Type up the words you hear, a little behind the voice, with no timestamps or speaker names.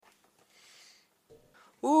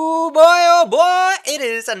Ooh, boy, oh boy, it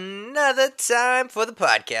is another time for the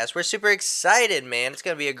podcast. We're super excited, man. It's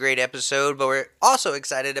going to be a great episode, but we're also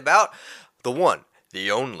excited about the one,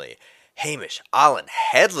 the only, Hamish Allen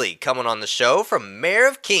Headley coming on the show from Mayor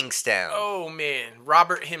of Kingstown. Oh, man.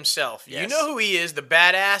 Robert himself. Yes. You know who he is, the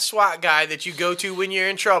badass SWAT guy that you go to when you're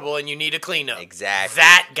in trouble and you need a cleanup. Exactly.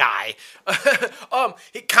 That guy.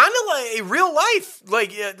 It kind of like a real life.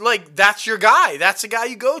 Like that's your guy. That's the guy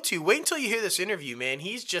you go to. Wait until you hear this interview, man.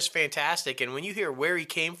 He's just fantastic. And when you hear where he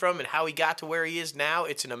came from and how he got to where he is now,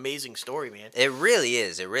 it's an amazing story, man. It really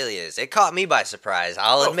is. It really is. It caught me by surprise.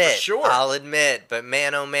 I'll admit. For sure. I'll admit. But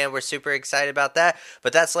man, oh man, we're super excited about that.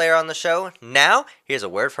 But that's later on the show. Now, here's a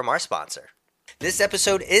word from our sponsor. This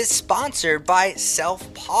episode is sponsored by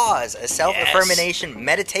Self-Pause, a self-affirmation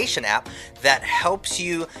meditation app that helps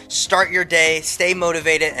you start your day, stay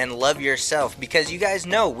motivated, and love yourself. Because you guys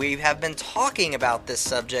know we have been talking about this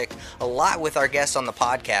subject a lot with our guests on the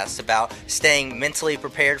podcast about staying mentally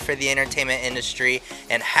prepared for the entertainment industry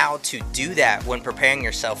and how to do that when preparing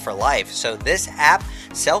yourself for life. So this app,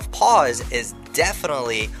 Self-Pause, is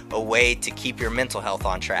definitely a way to keep your mental health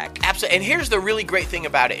on track. Absolutely. And here's the really great thing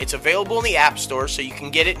about it. It's available in the App Store, so you can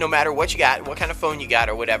get it no matter what you got, what kind of phone you got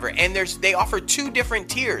or whatever. And they offer two different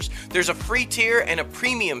tiers. There's a free tier and a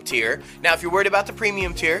premium tier. Now, if you're worried about the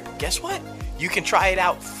premium tier, guess what? You can try it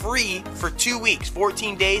out free for 2 weeks,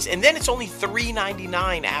 14 days, and then it's only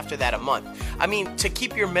 $3.99 after that a month. I mean, to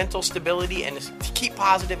keep your mental stability and to keep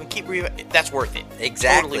positive and that's worth it.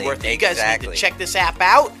 Exactly. Totally worth it. You guys need to check this app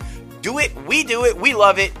out. Do it. We do it. We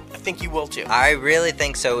love it. I think you will too. I really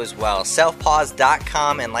think so as well.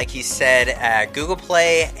 Selfpause.com, and like he said, Google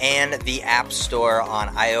Play and the App Store on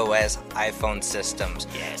iOS, iPhone systems.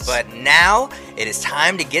 Yes. But now it is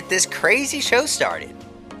time to get this crazy show started.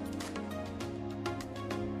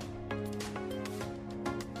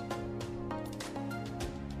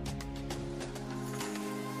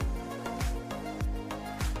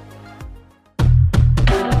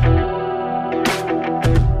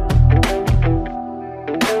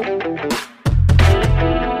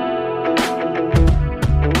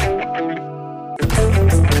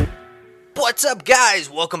 What's up, guys?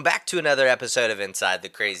 Welcome back to another episode of Inside the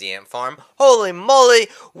Crazy Ant Farm. Holy moly,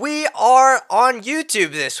 we are on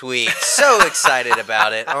YouTube this week. So excited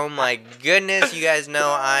about it. Oh my goodness, you guys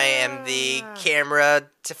know I am the camera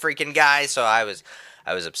freaking guy, so I was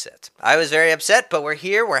upset. I was very upset, but we're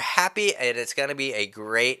here, we're happy, and it's going to be a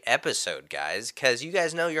great episode, guys, because you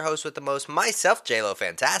guys know your host with the most, myself, JLo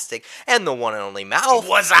Fantastic, and the one and only Mouth.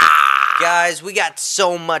 What's up? Guys, we got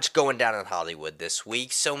so much going down in Hollywood this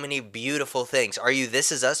week. So many beautiful things. Are you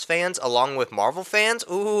This Is Us fans along with Marvel fans?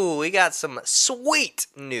 Ooh, we got some sweet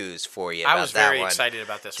news for you about that one. I was very excited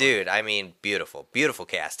about this one. Dude, I mean, beautiful. Beautiful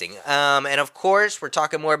casting. And of course, we're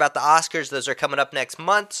talking more about the Oscars. Those are coming up next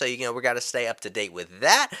month, so we got to stay up to date with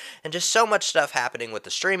that. And just so much stuff happening with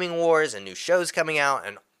the streaming wars and new shows coming out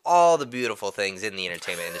and all the beautiful things in the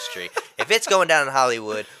entertainment industry. If it's going down in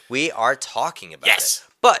Hollywood, we are talking about it.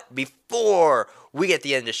 But before we get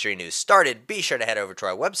the industry news started, be sure to head over to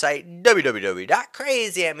our website,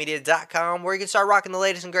 www.crazyantmedia.com, where you can start rocking the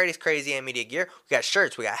latest and greatest Crazy Ant Media gear. We got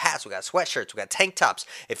shirts, we got hats, we got sweatshirts, we got tank tops.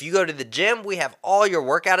 If you go to the gym, we have all your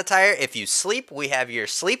workout attire. If you sleep, we have your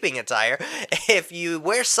sleeping attire. If you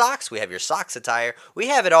wear socks, we have your socks attire. We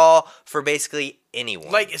have it all for basically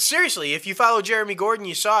anyone. Like, seriously, if you follow Jeremy Gordon,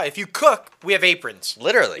 you saw, if you cook, we have aprons.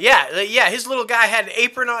 Literally. Yeah, his little guy had an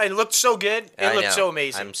apron on. It looked so good. It looked so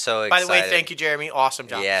amazing. I'm so excited. By the way, thank you, Jeremy. Awesome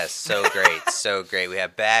job. Yes, so great, so great. We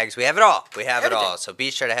have bags. We have it all. We have everything. It all. So be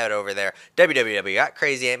sure to head over there,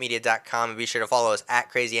 www.crazyantmedia.com, and be sure to follow us at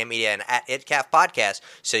Crazy Ant Media and at ItCaf Podcast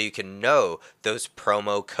so you can know those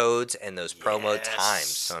promo codes and those promo times.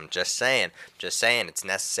 So I'm just saying, it's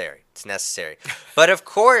necessary. It's necessary. But of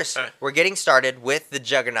course, we're getting started with the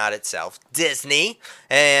juggernaut itself, Disney.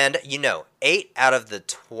 And 8 out of the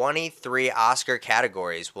 23 Oscar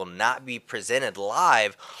categories will not be presented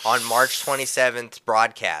live on March 27th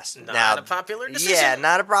broadcast. Not a popular decision. Yeah,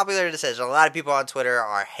 not a popular decision. A lot of people on Twitter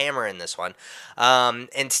are hammering this one.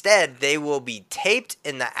 Instead, they will be taped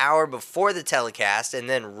in the hour before the telecast and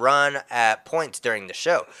then run at points during the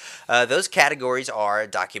show. Those categories are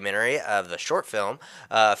documentary of the short film,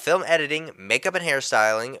 film editing, makeup and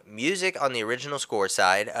hairstyling, music on the original score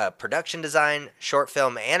side, production design, short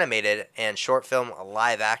film animated, and short film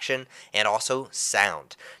live action, and also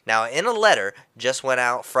sound. Now, in a letter just went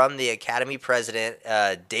out from the Academy president,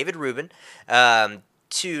 David Rubin,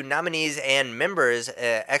 to nominees and members,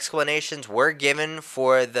 explanations were given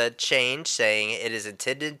for the change, saying it is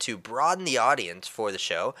intended to broaden the audience for the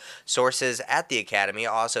show. Sources at the Academy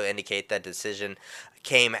also indicate that decision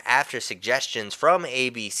came after suggestions from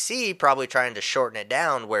ABC, probably trying to shorten it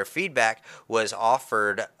down, where feedback was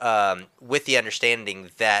offered with the understanding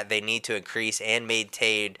that they need to increase and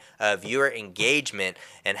maintain viewer engagement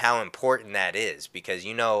and how important that is. Because,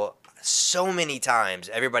 so many times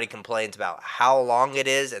everybody complains about how long it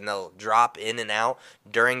is and they'll drop in and out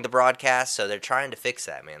during the broadcast. So they're trying to fix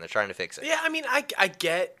that, man. They're trying to fix it. Yeah, I mean, I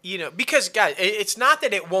get, because, guys, it's not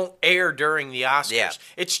that it won't air during the Oscars. Yeah.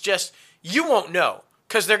 It's just you won't know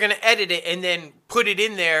because they're going to edit it and then put it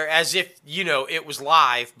in there as if, it was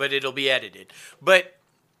live, but it'll be edited.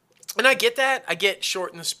 And I get that. I get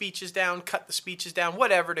shorten the speeches down, cut the speeches down,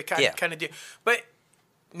 whatever to kind of do. But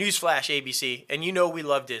newsflash, ABC, and we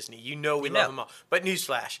love Disney. We love them all. But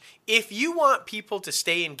newsflash, if you want people to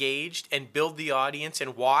stay engaged and build the audience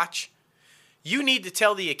and watch, you need to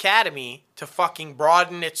tell the Academy to fucking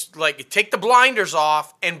broaden take the blinders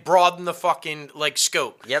off and broaden the fucking,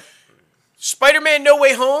 scope. Yep. Spider-Man No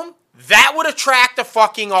Way Home, that would attract a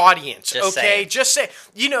fucking audience, Just okay? saying. Just say,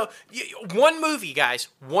 one movie, guys,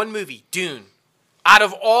 Dune. Out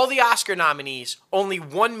of all the Oscar nominees, only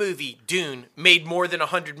one movie, Dune, made more than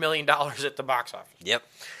 $100 million at the box office. Yep.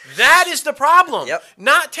 That is the problem. Yep.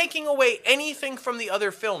 Not taking away anything from the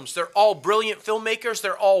other films. They're all brilliant filmmakers.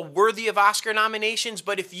 They're all worthy of Oscar nominations.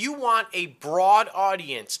 But if you want a broad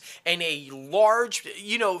audience and a large,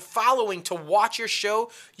 following to watch your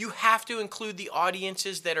show, you have to include the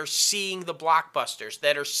audiences that are seeing the blockbusters,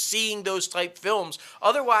 that are seeing those type films.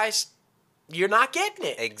 Otherwise, you're not getting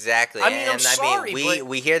it. Exactly. I'm sorry, but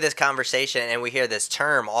we hear this conversation and we hear this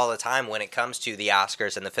term all the time when it comes to the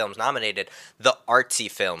Oscars and the films nominated. The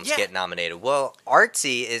artsy films get nominated. Well,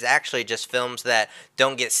 artsy is actually just films that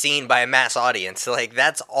don't get seen by a mass audience.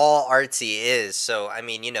 That's all artsy is. So,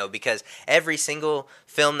 because every single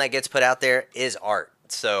film that gets put out there is art.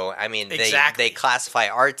 So, Exactly. they classify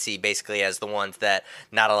artsy basically as the ones that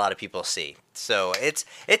not a lot of people see. So it's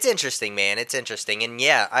interesting, man. It's interesting. And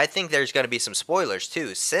yeah, I think there's going to be some spoilers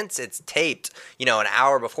too. Since it's taped, an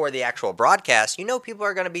hour before the actual broadcast, people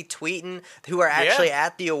are going to be tweeting who are actually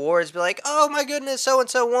at the awards, be like, oh my goodness,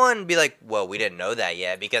 so-and-so won. Be like, well, we didn't know that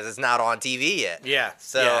yet because it's not on TV yet. Yeah.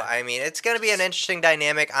 So, it's going to be an interesting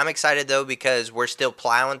dynamic. I'm excited though because we're still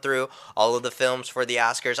plowing through all of the films for the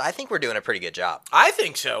Oscars. I think we're doing a pretty good job. I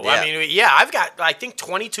think so. Yeah. I've got, I think,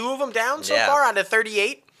 22 of them down so far out of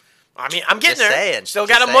 38. I'm getting Just there. saying. Still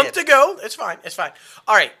Just got a month saying. to go. It's fine.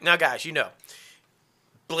 All right, now, guys,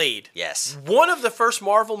 Blade. Yes. One of the first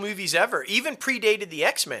Marvel movies ever, even predated the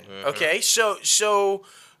X-Men. Mm-hmm. Okay, so,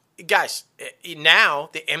 guys, now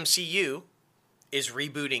the MCU is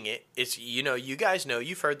rebooting it. It's, you guys know,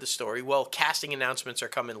 you've heard the story. Well, casting announcements are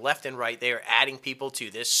coming left and right. They are adding people to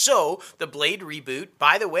this. So the Blade reboot,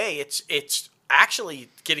 by the way, it's actually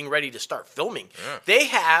getting ready to start filming. Yeah. They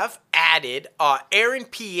have added Aaron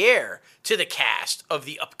Pierre to the cast of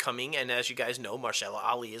the upcoming, and as you guys know, Mahershala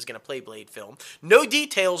Ali is going to play Blade film. No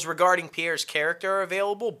details regarding Pierre's character are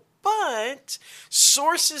available, but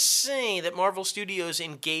sources say that Marvel Studios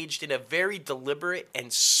engaged in a very deliberate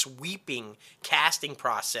and sweeping casting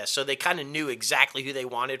process, so they kind of knew exactly who they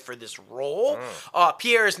wanted for this role.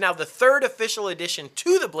 Pierre is now the third official addition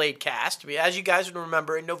to the Blade cast. As you guys would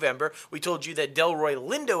remember, in November, we told you that Delroy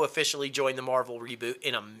Lindo officially joined the Marvel reboot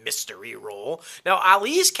in a mystery role. Now,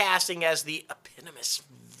 Ali's casting as the eponymous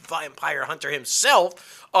vampire hunter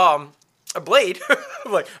himself, Blade,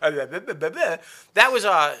 that was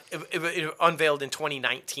unveiled in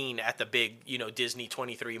 2019 at the big, Disney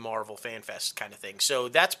 23 Marvel Fan Fest kind of thing. So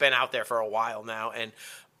that's been out there for a while now, and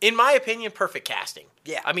in my opinion, perfect casting.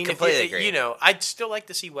 Yeah, completely agree. I'd still like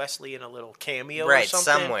to see Wesley in a little cameo right, or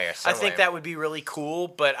something. Somewhere. I think that would be really cool,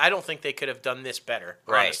 but I don't think they could have done this better,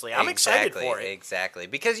 honestly. I'm excited for it. Exactly.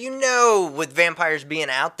 Because with vampires being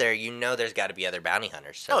out there, there's got to be other bounty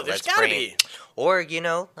hunters. So there's got to be. Or, the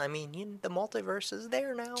multiverse is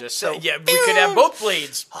there now. We could have both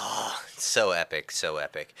Blades. Oh, so epic, so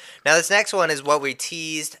epic. Now, this next one is what we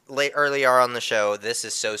teased earlier on the show. This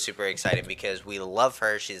is so super exciting because we love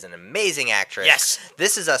her. She's an amazing actress. Yes.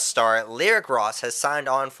 This is a star. Lyric Ross has signed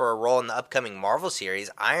on for a role in the upcoming Marvel series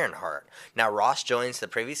Ironheart. Now, Ross joins the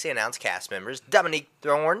previously announced cast members Dominique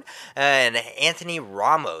Thorne and Anthony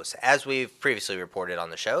Ramos, as we've previously reported on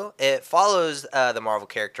the show. It follows the Marvel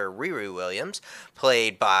character Riri Williams,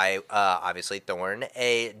 played by, obviously, Thorne,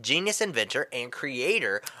 a genius inventor and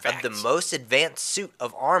creator of the most advanced suit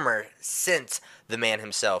of armor since the man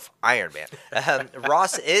himself, Iron Man.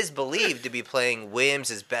 Ross is believed to be playing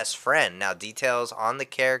Williams' best friend. Now, details on the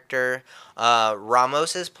character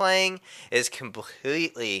Ramos is playing is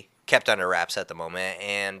completely kept under wraps at the moment.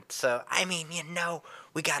 And so,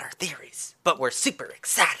 we got our theories, but we're super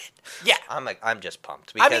excited. Yeah. I'm just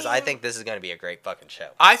pumped because I mean, think this is going to be a great fucking show.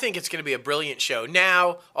 I think it's going to be a brilliant show.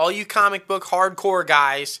 Now, all you comic book hardcore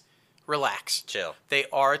guys, relax. Chill. They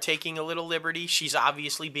are taking a little liberty. She's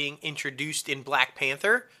obviously being introduced in Black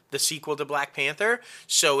Panther, the sequel to Black Panther.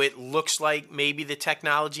 So it looks like maybe the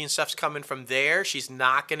technology and stuff's coming from there. She's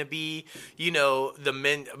not going to be,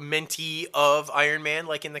 the mentee of Iron Man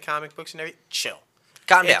like in the comic books and everything. Chill.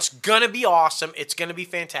 Calm down. It's going to be awesome. It's going to be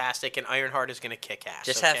fantastic. And Ironheart is going to kick ass.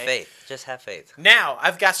 Just have faith. Just have faith. Now,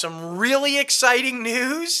 I've got some really exciting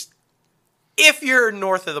news if you're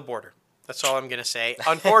north of the border. That's all I'm going to say.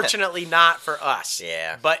 Unfortunately, not for us.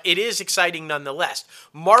 Yeah. But it is exciting nonetheless.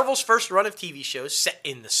 Marvel's first run of TV shows set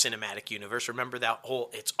in the cinematic universe. Remember that whole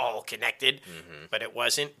it's all connected, but it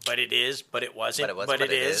wasn't, but it is, but it wasn't, but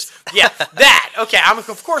it is. Yeah, that. Okay, I'm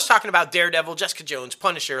of course talking about Daredevil, Jessica Jones,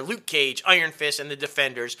 Punisher, Luke Cage, Iron Fist, and the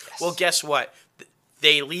Defenders. Yes. Well, guess what?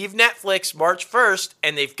 They leave Netflix March 1st,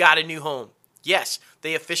 and they've got a new home. Yes,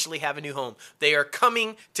 they officially have a new home. They are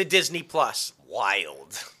coming to Disney+.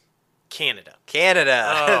 Wild. Canada.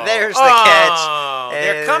 Oh. There's the catch.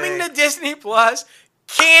 They're coming to Disney Plus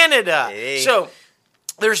Canada. Hey. So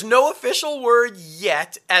there's no official word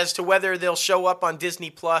yet as to whether they'll show up on Disney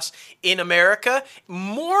Plus in America.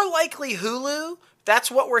 More likely Hulu.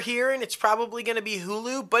 That's what we're hearing. It's probably going to be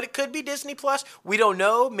Hulu, but it could be Disney Plus. We don't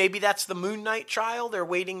know. Maybe that's the Moon Knight trial. They're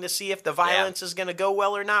waiting to see if the violence is going to go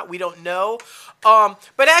well or not. We don't know.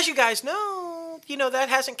 But as you guys know, that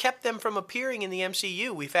hasn't kept them from appearing in the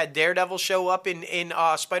MCU. We've had Daredevil show up in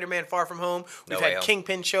Spider-Man Far From Home. We've had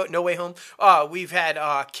Kingpin show No Way Home. We've had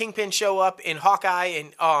Kingpin show up in Hawkeye,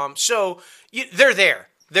 and so they're there.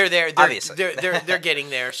 They're there. Obviously, they're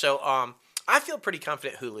getting there. So I feel pretty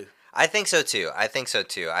confident Hulu. I think so too. I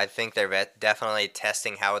think they're definitely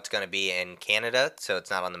testing how it's going to be in Canada, so it's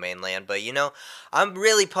not on the mainland. But I'm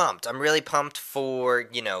really pumped. I'm really pumped for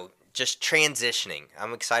just transitioning.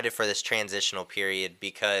 I'm excited for this transitional period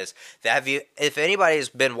because if anybody's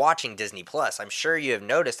been watching Disney Plus, I'm sure you have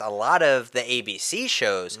noticed a lot of the ABC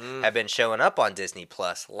shows have been showing up on Disney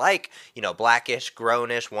Plus, like Blackish,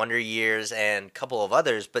 Grownish, Wonder Years, and a couple of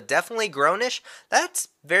others. But definitely Grownish. That's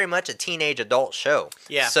very much a teenage adult show.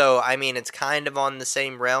 Yeah. So it's kind of on the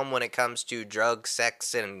same realm when it comes to drugs,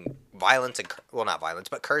 sex, and violence, and not violence,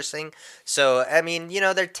 but cursing. So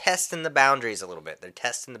they're testing the boundaries a little bit. They're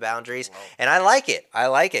testing the boundaries, and I like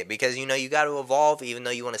it because you got to evolve, even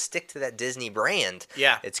though you want to stick to that Disney brand.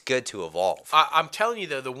 Yeah, it's good to evolve. I'm telling you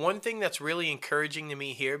though, the one thing that's really encouraging to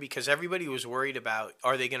me here, because everybody was worried about,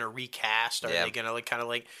 are they going to recast? Are they going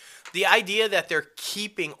to the idea that they're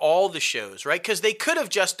keeping all the shows, right? Because they could have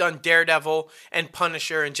just done Daredevil and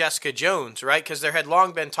Punisher and Jessica Jones, right? Because there had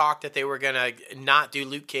long been talk that they were going to not do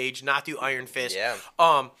Luke Cage, not do Iron Fist.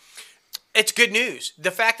 Yeah. It's good news. The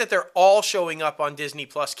fact that they're all showing up on Disney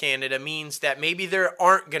Plus Canada means that maybe there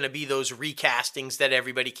aren't going to be those recastings that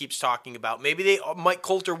everybody keeps talking about. Maybe Mike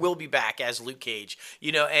Coulter will be back as Luke Cage,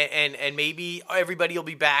 and maybe everybody will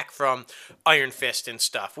be back from Iron Fist and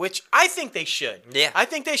stuff, which I think they should. Yeah. I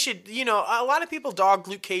think they should, a lot of people dog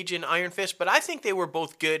Luke Cage and Iron Fist, but I think they were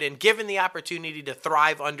both good, and given the opportunity to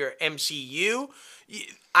thrive under MCU,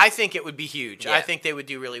 I think it would be huge. Yeah. I think they would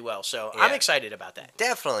do really well. So I'm excited about that.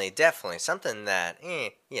 Definitely. Something that,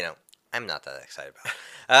 I'm not that excited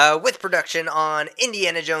about. With production on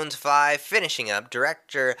Indiana Jones 5 finishing up,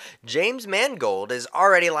 director James Mangold is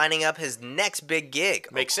already lining up his next big gig.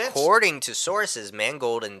 Makes sense. According to sources,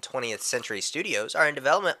 Mangold and 20th Century Studios are in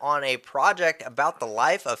development on a project about the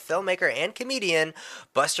life of filmmaker and comedian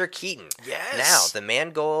Buster Keaton. Yes.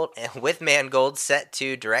 Now, with Mangold set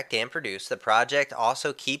to direct and produce, the project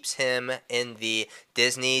also keeps him in the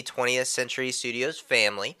Disney 20th Century Studios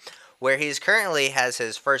family, where he currently has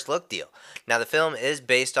his first look deal. Now, the film is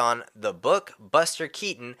based on the book Buster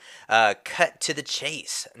Keaton, Cut to the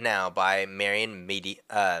Chase, now by Marion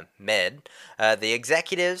Med. The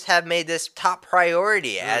executives have made this top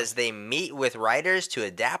priority as they meet with writers to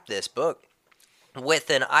adapt this book. With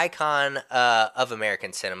an icon of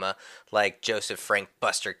American cinema like Joseph Frank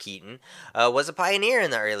Buster Keaton, was a pioneer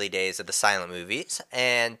in the early days of the silent movies,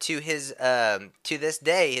 and to this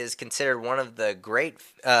day is considered one of the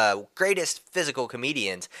greatest physical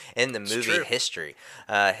comedians in the movie history.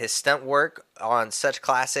 His stunt work on such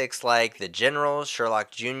classics like The General,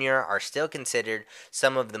 Sherlock Jr. are still considered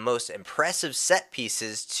some of the most impressive set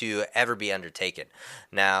pieces to ever be undertaken.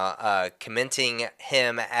 Now, commenting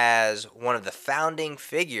him as one of the founding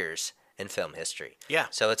figures in film history. Yeah.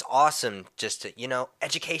 So it's awesome just to,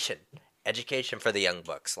 education. education for the young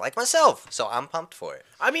bucks, like myself. So I'm pumped for it.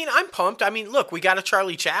 I mean, I'm pumped. I mean, look, we got a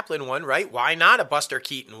Charlie Chaplin one, right? Why not a Buster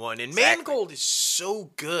Keaton one? And Exactly. Mangold is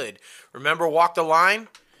so good. Remember Walk the Line?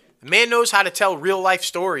 The man knows how to tell real-life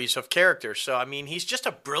stories of characters. So, I mean, he's just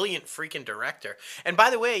a brilliant freaking director. And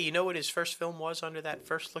by the way, you know what his first film was under that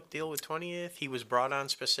first look deal with 20th? He was brought on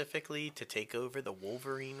specifically to take over the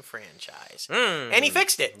Wolverine franchise. And he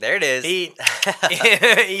fixed it. There it is. He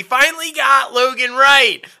finally got Logan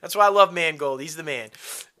right. That's why I love Mangold. He's the man.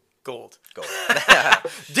 Gold.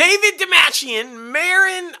 David Damachian,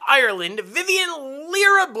 Marin Ireland, Vivian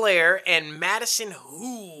Lyra Blair, and Madison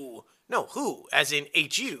Who, as in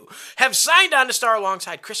H.U., have signed on to star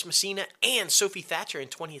alongside Chris Messina and Sophie Thatcher in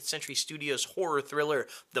 20th Century Studios' horror thriller,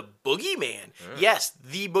 The Boogeyman. Yes,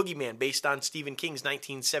 The Boogeyman, based on Stephen King's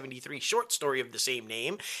 1973 short story of the same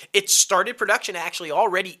name. It started production actually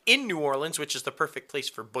already in New Orleans, which is the perfect place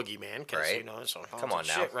for Boogeyman, because, Right. you know, it's some Come on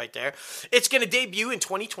now. shit right there. It's going to debut in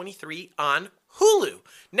 2023 on Hulu.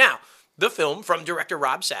 Now, the film, from director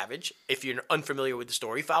Rob Savage, if you're unfamiliar with the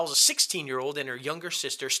story, follows a 16-year-old and her younger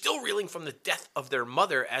sister still reeling from the death of their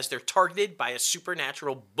mother as they're targeted by a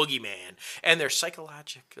supernatural boogeyman. And their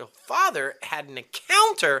psychological father had an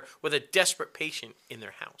encounter with a desperate patient in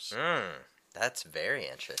their house. That's very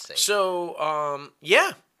interesting. So,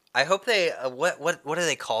 yeah. I hope they what do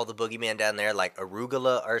they call the boogeyman down there? Like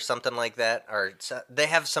arugula or something like that, or they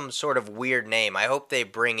have some sort of weird name. I hope they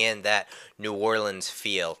bring in that New Orleans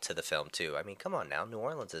feel to the film too. I mean, come on now, New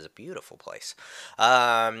Orleans is a beautiful place.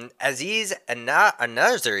 Aziz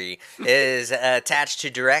Ansari is attached to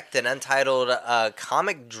direct an untitled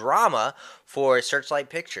comic drama for Searchlight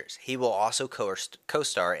Pictures. He will also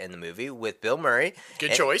co-star in the movie with Bill Murray.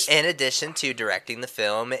 Good choice. In addition to directing the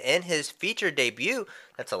film in his feature debut.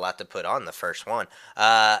 That's a lot to put on the first one.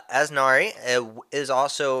 Asnari is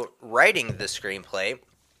also writing the screenplay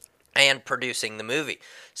and producing the movie.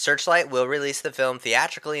 Searchlight will release the film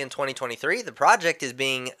theatrically in 2023. The project is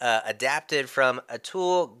being adapted from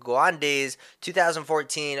Atul Gawande's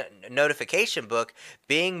 2014 notification book,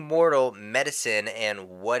 Being Mortal: Medicine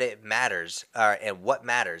and What It Matters, and What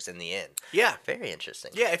Matters in the End. Yeah. Very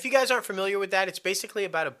interesting. Yeah, if you guys aren't familiar with that, it's basically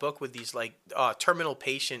about a book with these like terminal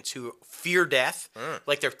patients who fear death,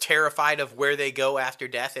 like they're terrified of where they go after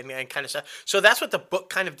death and kind of stuff. So that's what the book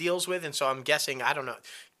kind of deals with, and so I'm guessing, I don't know,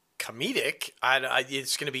 comedic.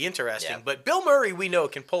 It's going to be interesting. Yeah. But Bill Murray, we know,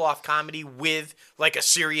 can pull off comedy with like a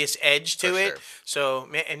serious edge to For it. sure. So,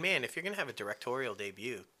 man, if you're going to have a directorial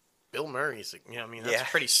debut, Bill Murray's, that's Yeah. a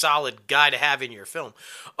pretty solid guy to have in your film.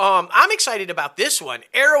 I'm excited about this one.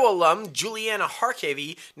 Arrow alum Juliana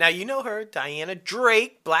Harkavy. Now, you know her, Diana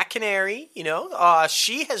Drake, Black Canary,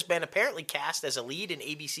 she has been apparently cast as a lead in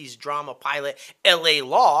ABC's drama pilot L.A.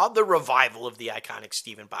 Law, the revival of the iconic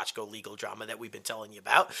Stephen Bochco legal drama that we've been telling you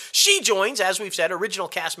about. She joins, as we've said, original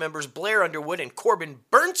cast members Blair Underwood and Corbin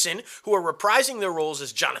Burnson, who are reprising their roles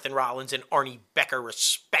as Jonathan Rollins and Arnie Becker,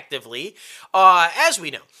 respectively, as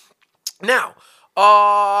we know. Now,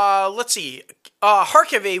 let's see.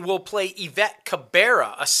 Harkavy will play Yvette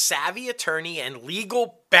Cabrera, a savvy attorney and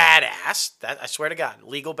legal badass, that I swear to God,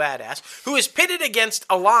 legal badass, who is pitted against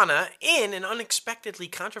Alana in an unexpectedly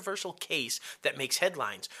controversial case that makes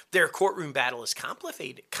headlines. Their courtroom battle is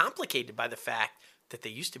complicated by the fact that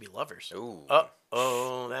they used to be lovers. Ooh.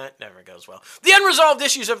 Uh-oh, that never goes well. The unresolved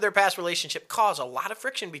issues of their past relationship cause a lot of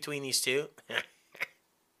friction between these two.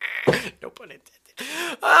 No pun intended.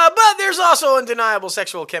 But there's also undeniable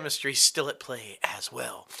sexual chemistry still at play as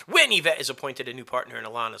well. When Yvette is appointed a new partner in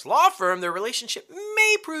Alana's law firm, their relationship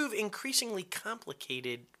may prove increasingly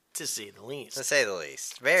complicated, to say the least. To say the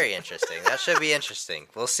least. Very interesting. That should be interesting.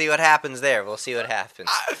 We'll see what happens there.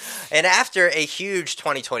 And after a huge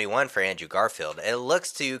 2021 for Andrew Garfield, it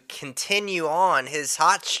looks to continue on his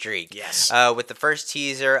hot streak. Yes. With the first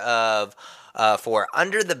teaser of for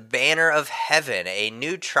Under the Banner of Heaven, a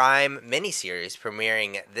new Trime miniseries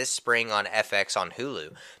premiering this spring on FX on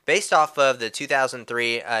Hulu. Based off of the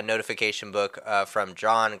 2003 notification book from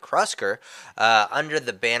John Krusker, Under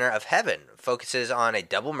the Banner of Heaven focuses on a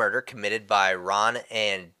double murder committed by Ron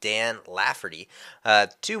and Dan Lafferty,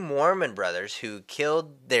 two Mormon brothers who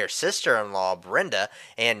killed their sister-in-law Brenda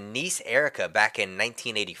and niece Erica back in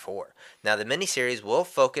 1984. Now, the miniseries will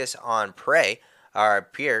focus on Prey,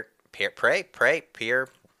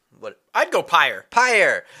 what? I'd go Pyre.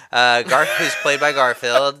 Pyre, who's played by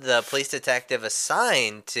Garfield, the police detective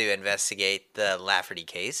assigned to investigate the Lafferty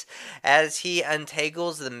case, as he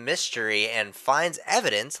untangles the mystery and finds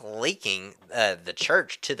evidence linking the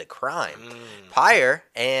church to the crime. Pyre,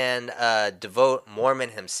 and devout Mormon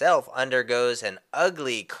himself, undergoes an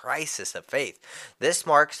ugly crisis of faith. This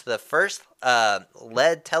marks the first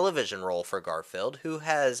lead television role for Garfield, who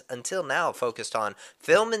has until now focused on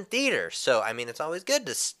film and theater. So, I mean, it's always good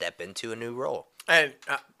to step into a new role. And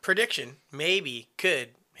prediction, maybe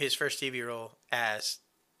his first TV role as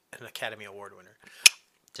an Academy Award winner.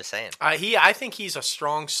 Just saying. I think he's a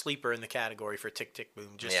strong sleeper in the category for Tick, Tick,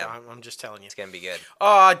 Boom. I'm just telling you. It's going to be good.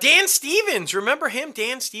 Dan Stevens. Remember him?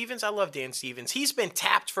 Dan Stevens? I love Dan Stevens. He's been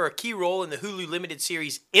tapped for a key role in the Hulu limited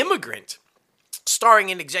series Immigrant, starring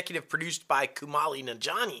and executive produced by Kumali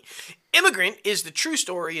Nanjiani. Immigrant is the true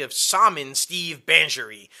story of Samin Steve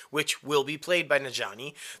Banjari, which will be played by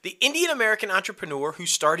Nanjiani, the Indian-American entrepreneur who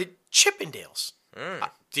started Chippendales.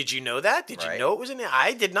 Did you know that? Did you know it was in it?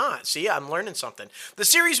 I did not. See, I'm learning something. The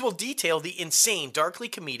series will detail the insane, darkly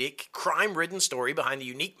comedic, crime-ridden story behind the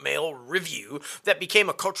unique male review that became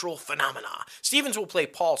a cultural phenomena. Stevens will play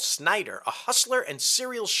Paul Snyder, a hustler and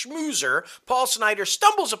serial schmoozer. Paul Snyder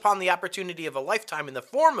stumbles upon the opportunity of a lifetime in the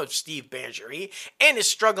form of Steve Banjari and his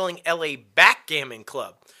struggling LA backgammon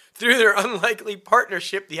club. Through their unlikely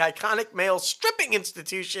partnership, the iconic male stripping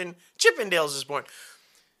institution, Chippendales, is born.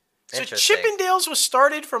 So Chippendales was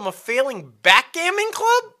started from a failing backgammon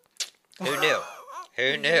club? Who knew?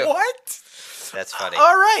 Who knew? What? That's funny.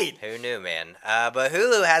 All right. Who knew, man? But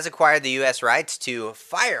Hulu has acquired the U.S. rights to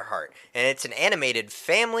Fireheart, and it's an animated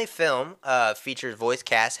family film. Features voice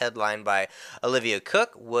cast headlined by Olivia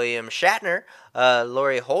Cooke, William Shatner,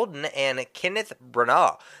 Laurie Holden, and Kenneth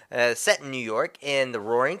Branagh. Set in New York in the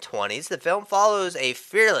Roaring 20s, the film follows a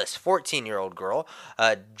fearless 14-year-old girl,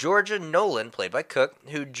 Georgia Nolan, played by Cooke,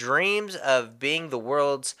 who dreams of being the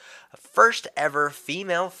world's first ever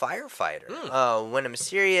female firefighter. When a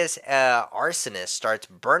mysterious arsonist starts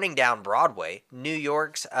burning down Broadway, New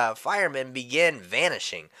York's firemen begin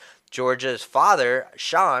vanishing. Georgia's father,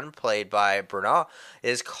 Sean, played by Branagh,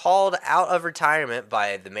 is called out of retirement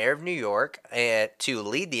by the mayor of New York to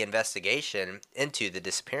lead the investigation into the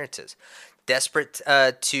disappearances. Desperate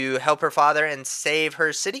to help her father and save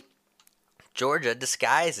her city, Georgia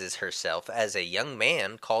disguises herself as a young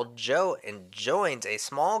man called Joe and joins a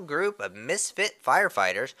small group of misfit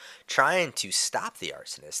firefighters trying to stop the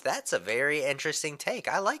arsonist. That's a very interesting take.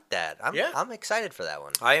 I like that. I'm excited for that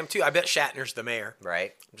one. I am too. I bet Shatner's the mayor.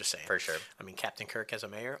 Right? I'm just saying. For sure. I mean, Captain Kirk as a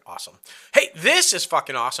mayor, awesome. Hey, this is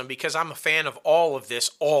fucking awesome because I'm a fan of all of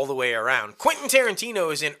this all the way around. Quentin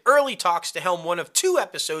Tarantino is in early talks to helm one of 2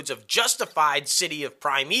 episodes of Justified City of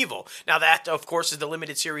Primeval. Now that, of course, is the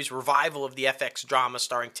limited series revival of the FX drama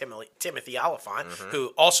starring Timothy Olyphant, who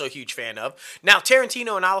also a huge fan of. Now,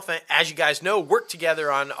 Tarantino and Olyphant, as you guys know, worked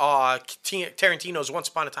together on Tarantino's Once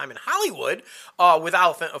Upon a Time in Hollywood, with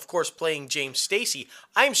Olyphant, of course, playing James Stacey.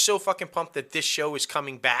 I am so fucking pumped that this show is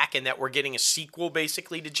coming back and that we're getting a sequel,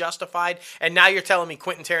 basically, to Justified. And now you're telling me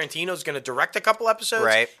Quentin Tarantino is going to direct a couple episodes?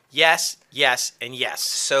 Right. Yes, yes, and yes.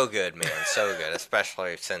 So good, man. So good.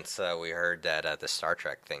 Especially since we heard that the Star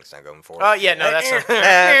Trek thing's not going forward. Yeah, no, that's not.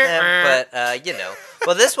 But, you know.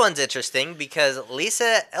 Well, this one's interesting because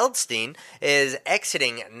Lisa Eldstein is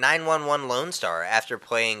exiting 911 Lone Star after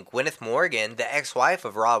playing Gwyneth Morgan, the ex-wife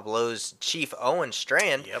of Rob Lowe's Chief Owen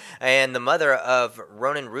Strand, and the mother of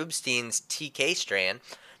Ronan Rubinstein's TK Strand.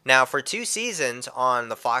 Now, for 2 seasons on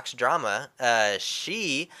the Fox drama,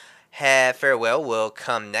 Farewell will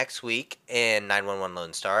come next week in 911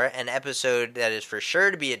 Lone Star, an episode that is for sure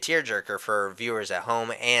to be a tearjerker for viewers at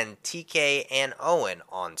home and TK and Owen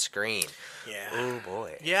on screen. Yeah. Oh,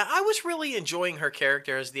 boy. Yeah, I was really enjoying her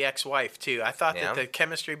character as the ex-wife, too. I thought that the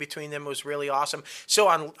chemistry between them was really awesome. So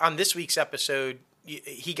on this week's episode,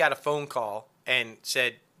 he got a phone call and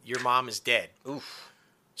said, your mom is dead. Oof.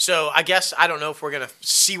 So I guess, I don't know if we're going to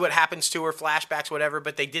see what happens to her, flashbacks, whatever,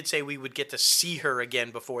 but they did say we would get to see her again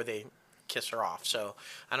before they kiss her off. So,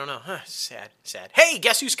 I don't know. Sad. Hey,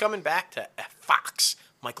 guess who's coming back to Fox?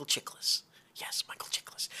 Michael Chiklis. Yes, Michael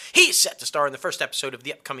Chiklis. He's set to star in the first episode of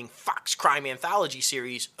the upcoming Fox crime anthology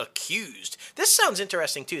series, Accused. This sounds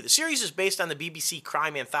interesting, too. The series is based on the BBC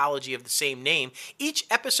crime anthology of the same name. Each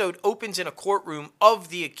episode opens in a courtroom of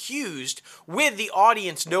the accused, with the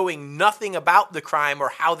audience knowing nothing about the crime or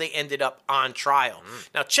how they ended up on trial.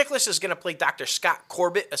 Now, Chiklis is going to play Dr. Scott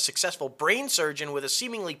Corbett, a successful brain surgeon with a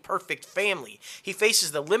seemingly perfect family. He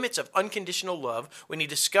faces the limits of unconditional love when he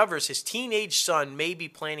discovers his teenage son may be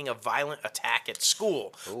planning a violent attack at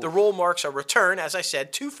school. Ooh. The role marks a return, as I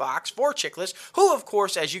said, to Fox for Chiklis, who, of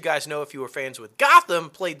course, as you guys know if you were fans with Gotham,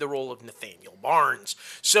 played the role of Nathaniel Barnes.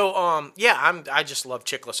 So, I just love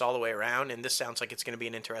Chiklis all the way around, and this sounds like it's going to be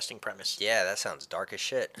an interesting premise. Yeah, that sounds dark as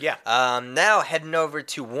shit. Yeah. Now, heading over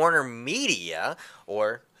to Warner Media,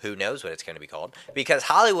 or who knows what it's going to be called, because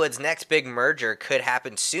Hollywood's next big merger could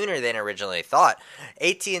happen sooner than originally thought.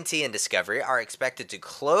 AT&T and Discovery are expected to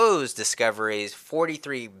close Discovery's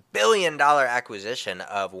 $43 billion acquisition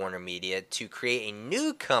of Warner Media to create a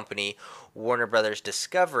new company, Warner Brothers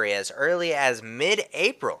Discovery, as early as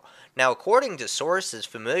mid-April. Now, according to sources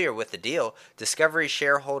familiar with the deal, Discovery's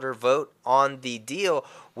shareholder vote on the deal,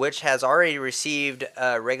 which has already received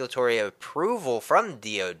regulatory approval from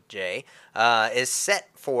DOJ, is set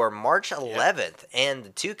for March 11th, and the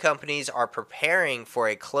two companies are preparing for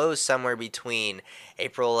a close somewhere between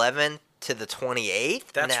April 11th to the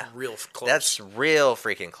 28th. That's now, real close. That's real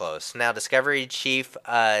freaking close. Now, Discovery chief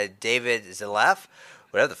David Zaleff,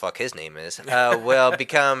 whatever the fuck his name is, will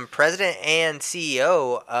become president and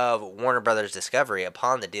CEO of Warner Brothers Discovery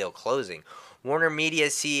upon the deal closing. Warner Media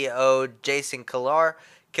CEO Jason Kilar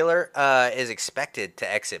is expected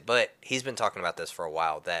to exit, but he's been talking about this for a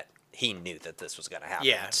while, that he knew that this was going to happen.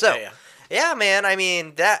 Yeah. So, yeah. yeah, man, I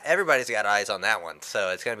mean, that everybody's got eyes on that one,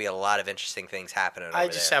 so it's going to be a lot of interesting things happening over I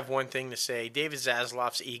just there. have one thing to say. David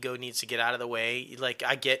Zaslav's ego needs to get out of the way. Like,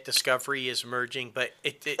 I get Discovery is merging, but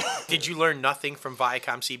did you learn nothing from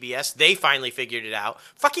Viacom CBS? They finally figured it out.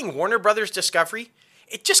 Fucking Warner Brothers Discovery.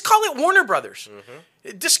 Just call it Warner Brothers.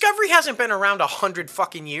 Discovery hasn't been around 100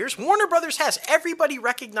 fucking years. Warner Brothers has. Everybody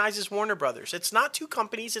recognizes Warner Brothers. It's not two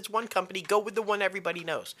companies. It's one company. Go with the one everybody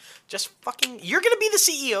knows. Just fucking... You're going to be the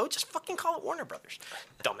CEO. Just fucking call it Warner Brothers.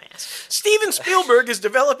 Dumbass. Steven Spielberg is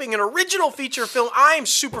developing an original feature film. I'm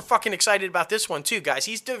super fucking excited about this one too, guys.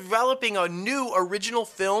 He's developing a new original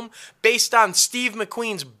film based on Steve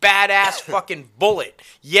McQueen's badass fucking Bullitt.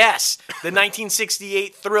 Yes, the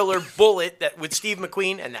 1968 thriller Bullitt that with Steve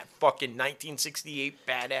McQueen and that fucking 1968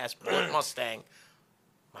 badass Bullitt Mustang.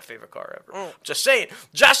 My favorite car ever. Just saying.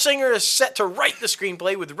 Josh Singer is set to write the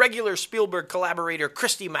screenplay with regular Spielberg collaborator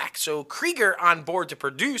Christy Mack. So Krieger on board to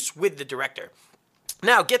produce with the director.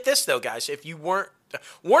 Now, get this though, guys. If you weren't...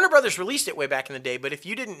 Warner Brothers released it way back in the day, but if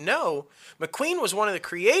you didn't know, McQueen was one of the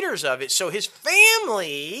creators of it, so his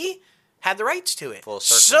family had the rights to it. Full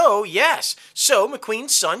circle. So, yes. So,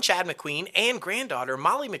 McQueen's son, Chad McQueen, and granddaughter,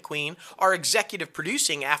 Molly McQueen, are executive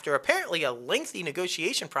producing after apparently a lengthy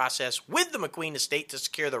negotiation process with the McQueen estate to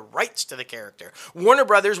secure the rights to the character. Warner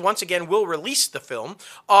Brothers, once again, will release the film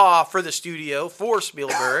for the studio for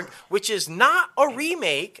Spielberg, which is not a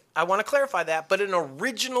remake, I want to clarify that, but an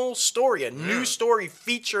original story, a new story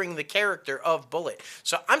featuring the character of Bullitt.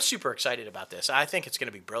 So, I'm super excited about this. I think it's going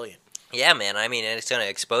to be brilliant. Yeah, man. I mean, it's going to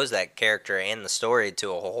expose that character and the story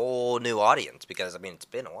to a whole new audience because, I mean, it's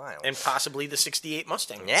been a while. And possibly the 68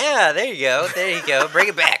 Mustang. Yeah, there you go. There you go. Bring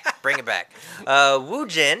it back. Bring it back. Wu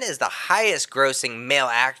Jin is the highest grossing male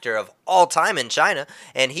actor of all time in China,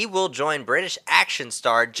 and he will join British action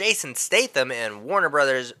star Jason Statham in Warner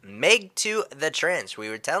Brothers' Meg 2 The Trench. We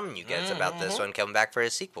were telling you guys about this one coming back for a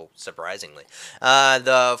sequel, surprisingly.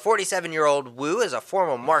 The 47-year-old Wu is a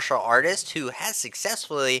former martial artist who has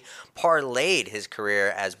successfully parlayed his career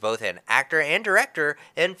as both an actor and director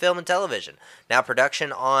in film and television. Now,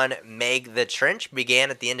 production on Meg the Trench began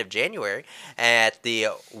at the end of January at the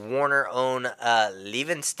Warner-owned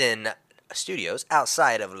Livingston Studios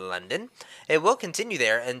outside of London. It will continue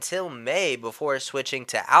there until May before switching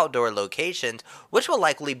to outdoor locations, which will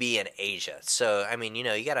likely be in Asia. So, I mean, you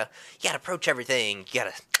know, you gotta approach everything. You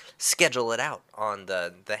gotta schedule it out on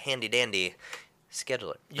the handy-dandy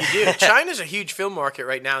scheduler. You do. China's a huge film market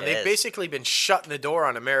right now, and It they've is. basically been shutting the door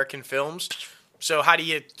on American films. So how do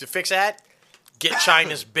you to fix that? Get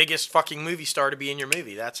China's biggest fucking movie star to be in your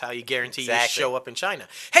movie. That's how you guarantee you Exactly. show up in China.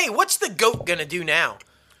 Hey, what's the GOAT gonna do now?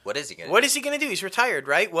 What is he gonna What is he going to do? He's retired,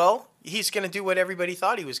 right? Well, he's going to do what everybody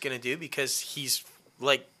thought he was going to do because he's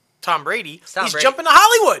like Tom Brady. Tom He's Brady. jumping to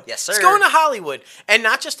Hollywood. Yes, sir. He's going to Hollywood. And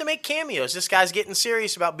not just to make cameos. This guy's getting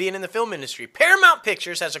serious about being in the film industry. Paramount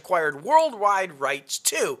Pictures has acquired worldwide rights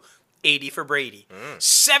to 80 for Brady.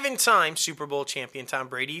 7-time Super Bowl champion Tom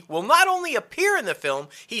Brady will not only appear in the film,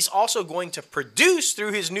 he's also going to produce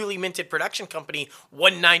through his newly minted production company,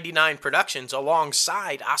 199 Productions,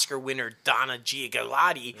 alongside Oscar winner Donna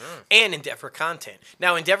Giagalati and Endeavor Content.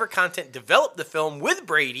 Now, Endeavor Content developed the film with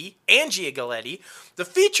Brady and Giagalati. The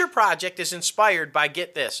feature project is inspired by,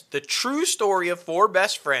 get this, the true story of 4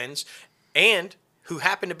 best friends and who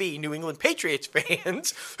happen to be New England Patriots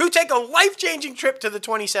fans, who take a life-changing trip to the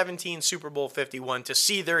 2017 Super Bowl 51 to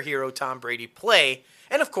see their hero Tom Brady play,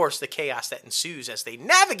 and of course the chaos that ensues as they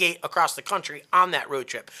navigate across the country on that road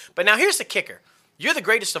trip. But now here's the kicker. You're the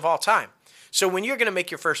greatest of all time. So when you're going to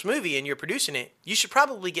make your first movie and you're producing it, you should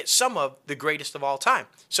probably get some of the greatest of all time.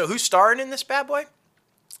 So who's starring in this bad boy?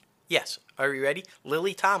 Yes. Are you ready?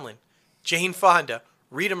 Lily Tomlin, Jane Fonda,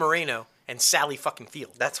 Rita Moreno, and Sally fucking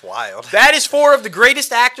Field. That's wild. That is 4 of the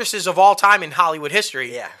greatest actresses of all time in Hollywood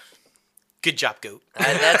history. Yeah. Good job, Goat.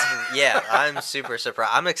 I'm super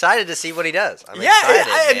surprised. I'm excited to see what he does. I'm Yeah,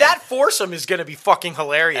 excited, and that foursome is going to be fucking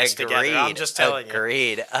hilarious Agreed. together. I'm just telling you.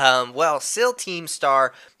 Agreed. Well, SEAL Team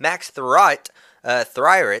star Max Thriot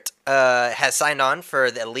has signed on for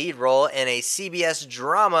the lead role in a CBS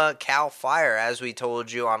drama, Cal Fire, as we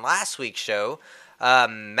told you on last week's show.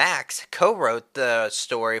 Max co-wrote the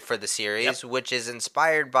story for the series, which is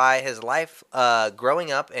inspired by his life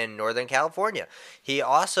growing up in Northern California. He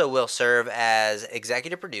also will serve as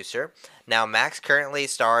executive producer. Now, Max currently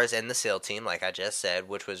stars in the SEAL Team, like I just said,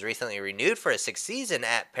 which was recently renewed for a 6th season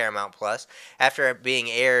at Paramount Plus after it being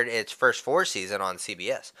aired its first 4 season on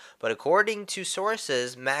CBS. But according to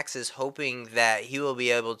sources, Max is hoping that he will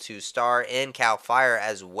be able to star in Cal Fire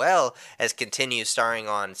as well as continue starring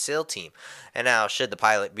on SEAL Team. And now, should the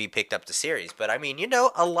pilot be picked up to series? But I mean,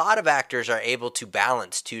 a lot of actors are able to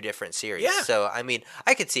balance 2 different series. Yeah. So, I mean,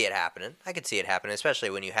 I could see it happening. Especially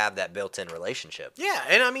when you have that built-in relationship. Yeah,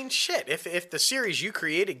 and I mean, shit, if the series you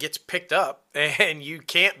created gets picked up and you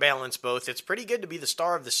can't balance both, it's pretty good to be the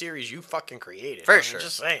star of the series you fucking created. For sure.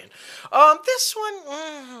 Just saying. This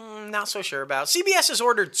one, not so sure about. CBS has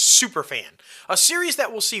ordered Superfan, a series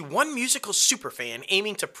that will see one musical superfan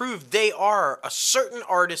aiming to prove they are a certain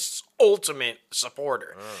artist's ultimate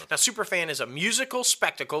supporter. Now, Superfan is a musical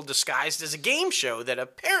spectacle disguised as a game show that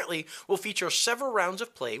apparently will feature several rounds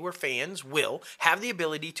of play where fans will have the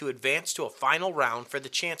ability to advance to a final round for the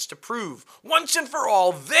chance to prove once and for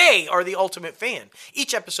all they are the ultimate fan.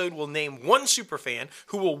 Each episode will name one superfan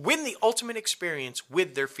who will win the ultimate experience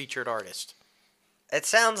with their featured artist. It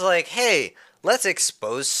sounds like, hey, let's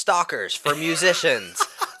expose stalkers for musicians.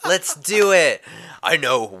 Let's do it. I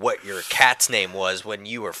know what your cat's name was when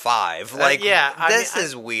you were 5. This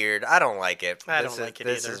is weird. I don't like it. I don't like it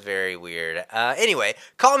either. This is very weird. Anyway,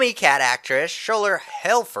 Call Me Cat actress Scholler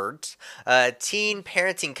Helfert's teen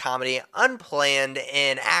parenting comedy Unplanned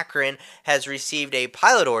in Akron has received a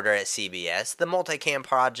pilot order at CBS. The multicam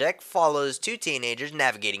project follows 2 teenagers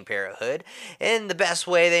navigating parenthood in the best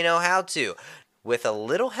way they know how to, with a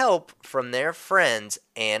little help from their friends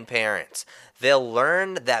and parents. They'll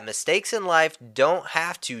learn that mistakes in life don't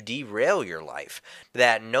have to derail your life.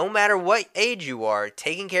 That no matter what age you are,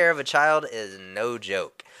 taking care of a child is no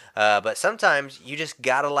joke. But sometimes you just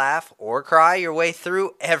gotta laugh or cry your way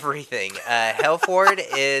through everything. Helford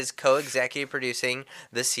is co-executive producing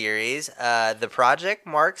the series. The project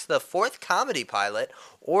marks the 4th comedy pilot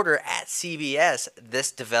order at CBS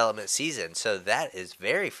this development season. So that is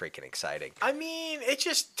very freaking exciting. I mean, it's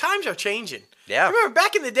just, times are changing. Yeah. Remember,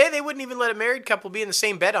 back in the day, they wouldn't even let a married couple be in the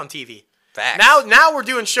same bed on TV. Facts. Now we're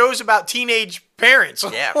doing shows about teenage parents.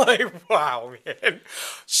 Yeah. Wow, man.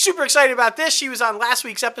 Super excited about this. She was on last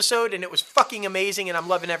week's episode, and it was fucking amazing, and I'm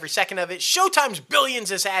loving every second of it. Showtime's Billions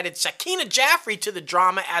has added Sakina Jaffrey to the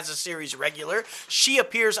drama as a series regular. She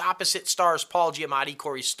appears opposite stars Paul Giamatti,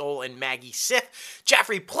 Corey Stoll, and Maggie Sith.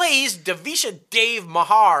 Jaffrey plays Davisha Dave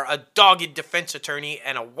Mahar, a dogged defense attorney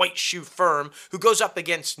and a white shoe firm who goes up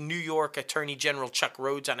against New York Attorney General Chuck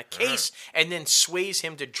Rhodes on a case and then sways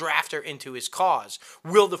him to draft her into his cause.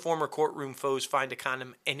 Will the former courtroom foes find a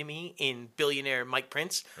common enemy in billionaire Mike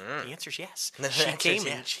Prince? The answer is yes. She came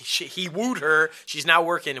in. He wooed her. She's now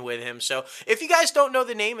working with him. So if you guys don't know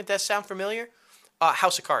the name, it does sound familiar.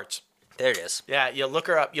 House of Cards. There it is. Yeah, you'll look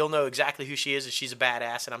her up. You'll know exactly who she is, and she's a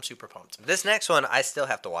badass, and I'm super pumped. This next one, I still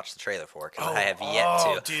have to watch the trailer for because I have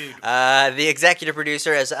yet to. Dude. The executive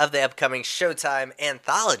producer of the upcoming Showtime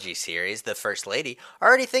anthology series, The First Lady,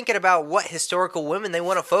 already thinking about what historical women they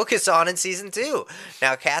want to focus on in season 2.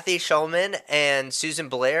 Now, Kathy Schulman and Susan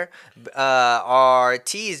Blair are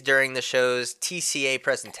teased during the show's TCA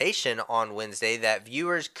presentation on Wednesday that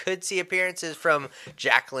viewers could see appearances from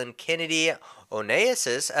Jacqueline Kennedy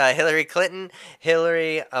Onassis, Hillary Clinton,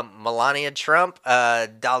 Melania Trump,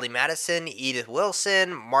 Dolly Madison, Edith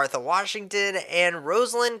Wilson, Martha Washington, and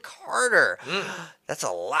Rosalind Carter. That's a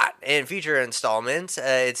lot. In future installments,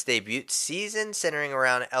 its debut season centering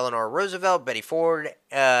around Eleanor Roosevelt, Betty Ford,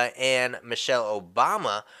 and Michelle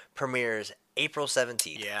Obama premieres April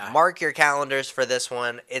 17th. Yeah. Mark your calendars for this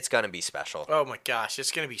one. It's going to be special. Oh my gosh,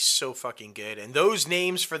 it's going to be so fucking good. And those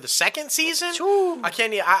names for the second season, Choo.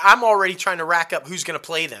 I'm already trying to rack up who's going to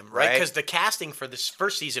play them, right? Right. Because the casting for this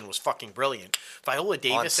first season was fucking brilliant. Viola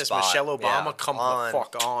Davis as spot. Michelle Obama, Yeah. come On. the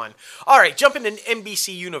fuck on. All right, jumping to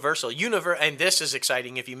NBC Universal. And this is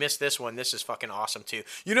exciting. If you missed this one, this is fucking awesome too.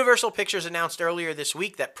 Universal Pictures announced earlier this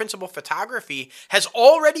week that principal photography has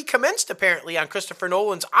already commenced apparently on Christopher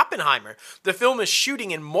Nolan's Oppenheimer. The film is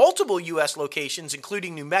shooting in multiple U.S. locations,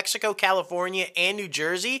 including New Mexico, California, and New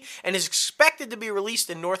Jersey, and is expected to be released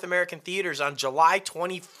in North American theaters on July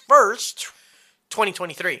 21st,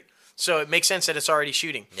 2023. So it makes sense that it's already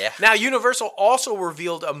shooting. Yeah. Now, Universal also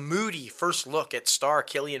revealed a moody first look at star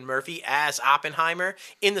Cillian Murphy as Oppenheimer.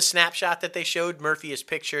 In the snapshot that they showed, Murphy is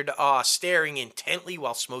pictured staring intently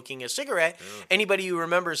while smoking a cigarette. Anybody who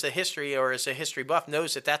remembers the history or is a history buff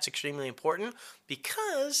knows that that's extremely important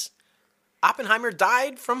because Oppenheimer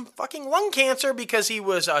died from fucking lung cancer because he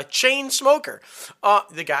was a chain smoker.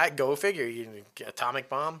 The guy, go figure, atomic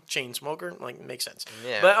bomb, chain smoker, like, makes sense.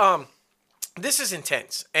 Yeah. But this is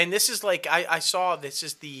intense, and this is like I saw. This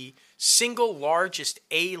is the single largest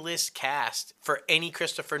A-list cast for any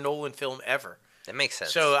Christopher Nolan film ever. That makes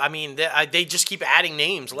sense. So I mean, they just keep adding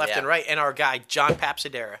names left and right, and our guy John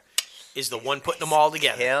Papsidera is the one putting them all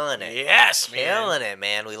together. Killing it. Yes, man. Killing it,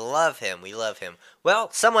 man. We love him. We love him.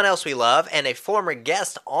 Well, someone else we love and a former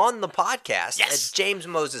guest on the podcast, James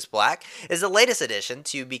Moses Black, is the latest addition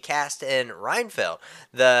to be cast in Reinfeld,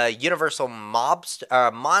 the Universal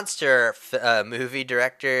monster movie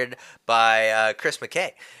directed by Chris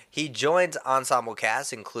McKay. He joins ensemble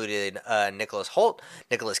cast including Nicholas Hoult,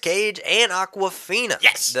 Nicolas Cage, and Awkwafina.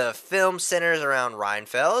 Yes! The film centers around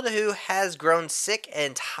Reinfeld, who has grown sick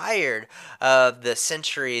and tired of the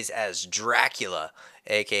centuries as Dracula,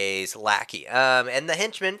 a.k.a.'s lackey. And the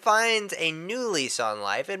henchman finds a new lease on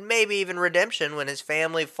life and maybe even redemption when his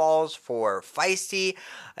family falls for feisty,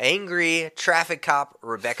 angry traffic cop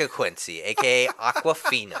Rebecca Quincy, a.k.a.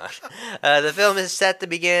 Awkwafina. The film is set to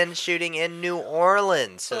begin shooting in New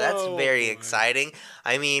Orleans, so that's very exciting.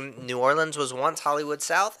 I mean, New Orleans was once Hollywood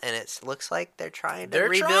South, and it looks like they're trying to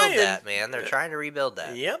rebuild that, man. They're trying to rebuild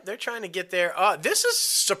that. Yep, they're trying to get there. This is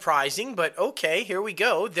surprising, but okay, here we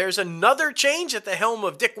go. There's another change at the helm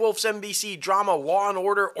of Dick Wolf's NBC drama Law and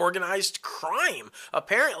Order Organized Crime.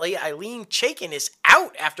 Apparently, Eileen Chaikin is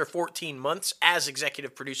out after 14 months as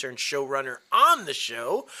executive producer and showrunner on the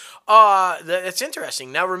show. That's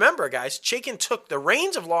interesting. Now, remember, guys, Chaikin took the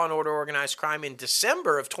reins of Law and Order Organized Crime in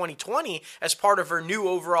December of 2020 as part of her new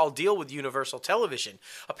overall deal with Universal Television.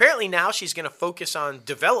 Apparently, now she's going to focus on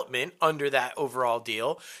development under that overall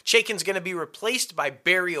deal. Chaikin's going to be replaced by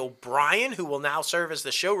Barry O'Brien, who will now serve as the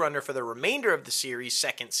showrunner for the remainder of the series'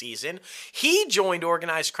 second season. He joined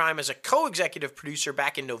Organized Crime as a co-executive producer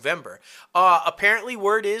back in November. Apparently,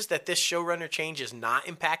 word is that this showrunner change is not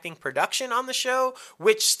impacting production on the show,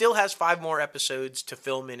 which still has 5 more episodes to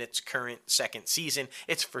film in its current second season.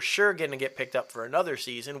 It's for sure going to get picked up for another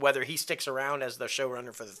season. Whether he sticks around as the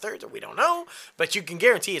showrunner for the third, we don't know, but you can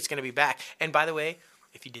guarantee it's going to be back. And by the way,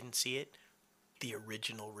 if you didn't see it, the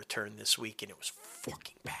original returned this week, and it was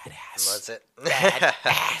fucking badass. Was it?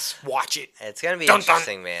 Badass. Watch it. It's going to be Dun,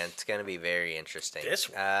 interesting, dun. man. It's going to be very interesting. This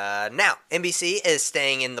one. Now, NBC is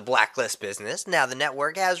staying in the blacklist business. Now, the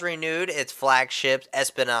network has renewed its flagship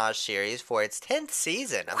espionage series for its 10th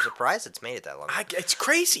season. I'm surprised it's made it that long. It's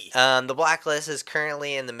crazy. The Blacklist is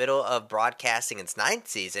currently in the middle of broadcasting its 9th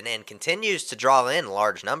season and continues to draw in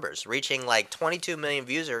large numbers, reaching like 22 million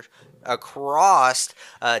viewers across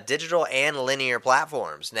digital and linear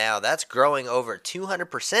platforms. Now, that's growing over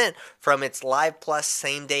 200% from its Live Plus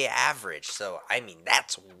same-day average. So, I mean,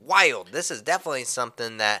 that's wild. This is definitely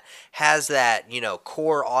something that has that,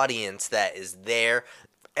 core audience that is there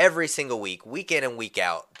every single week in and week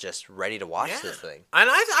out, just ready to watch this thing. And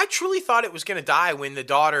I truly thought it was going to die when the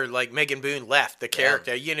daughter, like Megan Boone, left the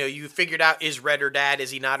character. Yeah. You figured out, is Red her dad?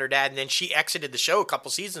 Is he not her dad? And then she exited the show a couple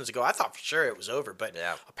seasons ago. I thought for sure it was over, but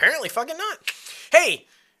apparently fucking not. Hey,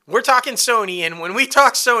 we're talking Sony, and when we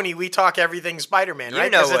talk Sony, we talk everything Spider-Man,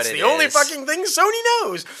 right? Because it's the only fucking thing Sony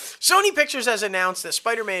knows. Sony Pictures has announced that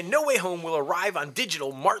Spider-Man No Way Home will arrive on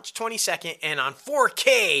digital March 22nd and on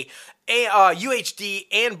 4K, UHD,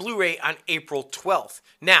 and Blu-ray on April 12th.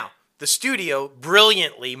 Now, the studio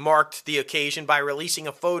brilliantly marked the occasion by releasing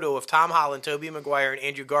a photo of Tom Holland, Tobey Maguire, and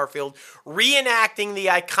Andrew Garfield reenacting the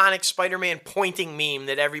iconic Spider-Man pointing meme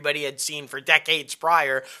that everybody had seen for decades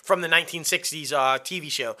prior from the 1960s TV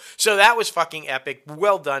show. So that was fucking epic.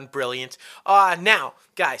 Well done. Brilliant. Now,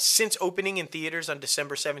 guys, since opening in theaters on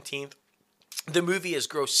December 17th, the movie has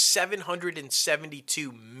grossed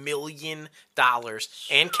 $772 million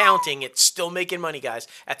and counting. It's still making money, guys,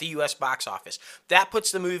 at the U.S. box office. That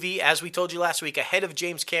puts the movie, as we told you last week, ahead of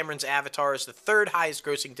James Cameron's Avatar as the 3rd highest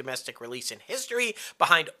grossing domestic release in history,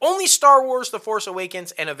 behind only Star Wars The Force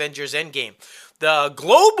Awakens and Avengers Endgame. The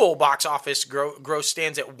global box office gross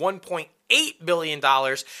stands at $1.8 billion.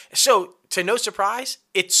 So, to no surprise,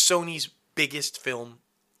 it's Sony's biggest film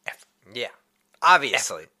ever. Yeah.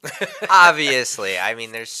 Obviously. Obviously. I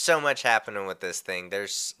mean, there's so much happening with this thing.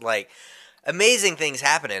 There's, like, amazing things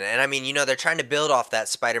happening. And I mean, they're trying to build off that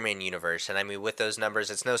Spider-Man universe. And I mean, with those numbers,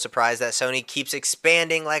 it's no surprise that Sony keeps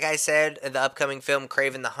expanding. Like I said, the upcoming film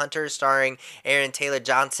Kraven the Hunter, starring Aaron Taylor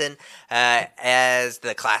Johnson as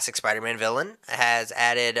the classic Spider-Man villain, has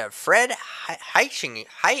added Fred Heichinger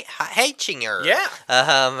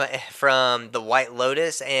from The White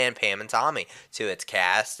Lotus and Pam and Tommy to its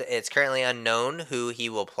cast. It's currently unknown who he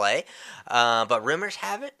will play, but rumors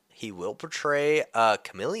have it he will portray a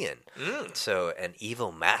chameleon. So an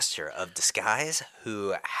evil master of disguise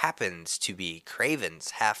who happens to be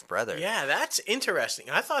Kraven's half-brother. Yeah, that's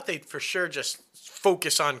interesting. I thought they'd for sure just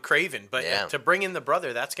focus on Kraven, but to bring in the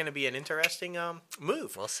brother, that's going to be an interesting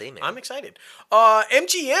move. We'll see, man. I'm excited.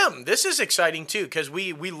 MGM, this is exciting too, because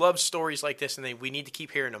we love stories like this, and we need to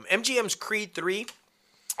keep hearing them. MGM's Creed 3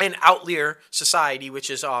 and Outlier Society, which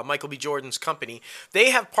is Michael B. Jordan's company, they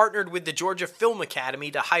have partnered with the Georgia Film Academy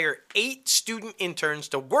to hire 8 student interns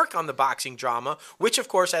to work on the boxing drama, which, of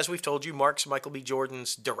course, as we've told you, marks Michael B.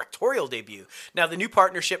 Jordan's directorial debut. Now, the new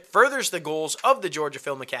partnership furthers the goals of the Georgia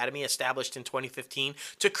Film Academy, established in 2015,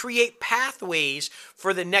 to create pathways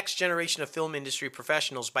for the next generation of film industry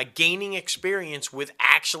professionals by gaining experience with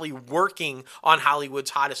actually working on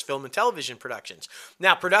Hollywood's hottest film and television productions.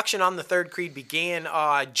 Now, production on the third Creed began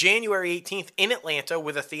January 18th in Atlanta,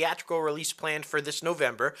 with a theatrical release planned for this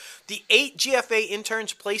November. The 8 GFA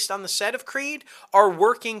interns placed on the set of Creed are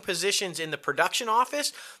working positions in the production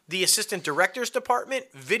office, the assistant director's department,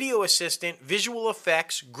 video assistant, visual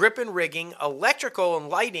effects, grip and rigging, electrical and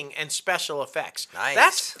lighting, and special effects. Nice.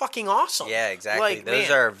 That's fucking awesome. Yeah, exactly. Those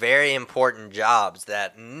are very important jobs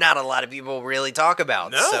that not a lot of people really talk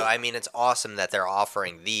about. No. So, I mean, it's awesome that they're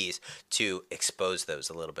offering these to expose those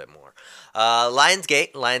a little bit more.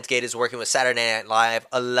 Lionsgate is working with Saturday Night Live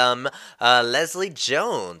alum Leslie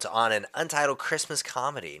Jones on an untitled Christmas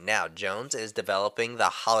comedy. Now, Jones is developing the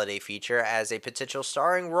holiday feature as a potential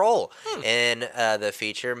starring role in the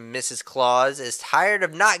feature. Mrs. Claus is tired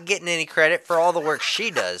of not getting any credit for all the work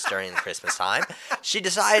she does during the Christmas time. She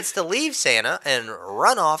decides to leave Santa and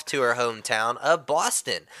run off to her hometown of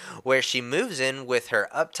Boston, where she moves in with her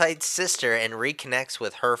uptight sister and reconnects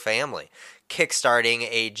with her family, kickstarting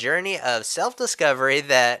a journey of self-discovery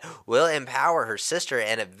that will empower her sister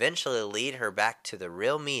and eventually lead her back to the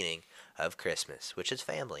real meaning of Christmas, which is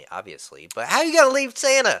family, obviously. But how you gonna leave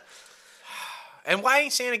Santa? And why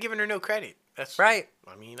ain't Santa giving her no credit? That's right.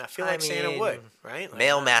 I mean, I feel like Santa would, right? Like,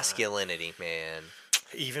 Male masculinity, man.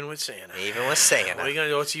 Even with Santa. Even with Santa. What are you going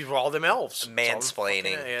to do? It's all them elves.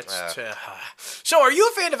 Mansplaining. So are you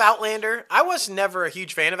a fan of Outlander? I was never a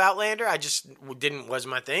huge fan of Outlander. I just was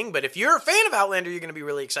my thing. But if you're a fan of Outlander, you're going to be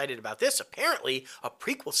really excited about this. Apparently, a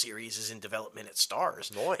prequel series is in development at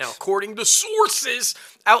Starz. Nice. Now, according to sources,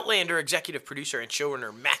 Outlander executive producer and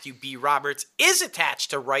showrunner Matthew B. Roberts is attached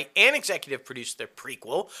to write and executive produce the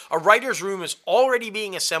prequel. A writer's room is already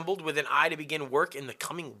being assembled with an eye to begin work in the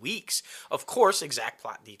coming weeks. Of course, exact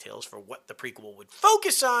plot details for what the prequel would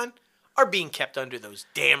focus on are being kept under those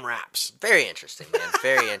damn wraps. Very interesting, man.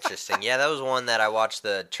 Very interesting. Yeah, that was one that I watched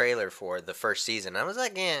the trailer for the first season. I was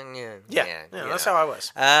like, yeah, that's how I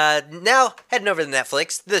was. Now, heading over to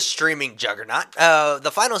Netflix, the streaming juggernaut.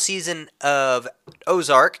 The final season of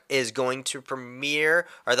Ozark is going to premiere,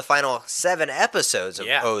 or the final 7 episodes of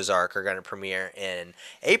Ozark are going to premiere in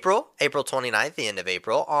April 29th, the end of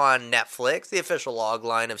April, on Netflix. The official log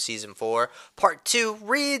line of Season 4, Part 2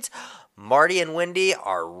 reads, Marty and Wendy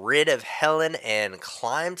are rid of Helen and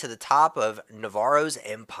climb to the top of Navarro's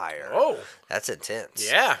empire. Oh. That's intense.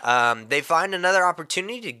 Yeah. They find another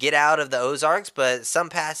opportunity to get out of the Ozarks, but some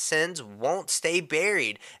past sins won't stay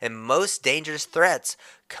buried, and most dangerous threats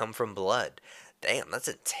come from blood. Damn, that's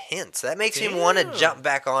intense. That makes me want to jump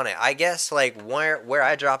back on it. I guess like where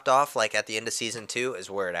I dropped off, like at the end of season 2, is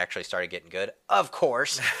where it actually started getting good. Of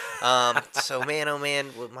course. So man, oh man,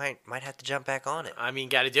 we might have to jump back on it. I mean,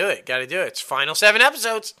 got to do it. It's final 7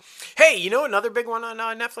 episodes. Hey, you know another big one on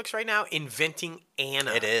Netflix right now? Inventing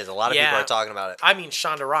Anna. It is. A lot of people are talking about it. I mean,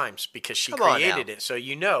 Shonda Rhimes, because she created it, so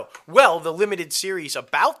you know. Well, the limited series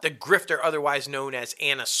about the grifter, otherwise known as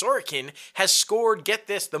Anna Sorokin, has scored, get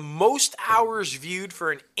this, the most hours viewed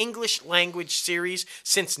for an English language series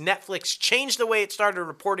since Netflix changed the way it started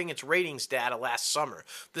reporting its ratings data last summer.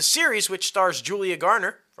 The series, which stars Julia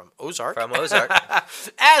Garner from Ozark, From Ozark.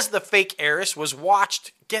 as the fake heiress, was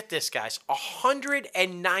watched get this, guys,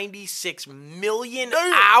 196 million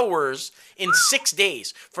hours in 6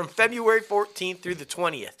 days from February 14th through the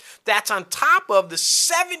 20th. That's on top of the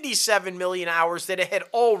 77 million hours that it had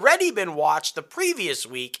already been watched the previous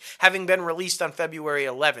week, having been released on February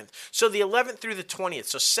 11th. So the 11th through the 20th,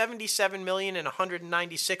 so 77 million and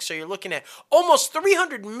 196. So you're looking at almost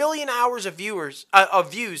 300 million hours of views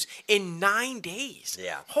in 9 days.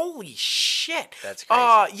 Yeah. Holy shit. That's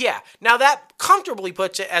crazy. Yeah. Now that comfortably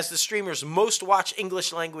puts it as the streamer's most watched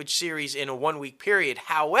English language series in a 1 week period.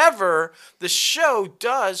 However, the show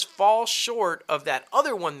does fall short of that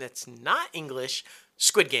other one that's not English,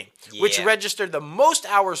 Squid Game, which Yeah. registered the most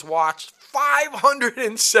hours watched,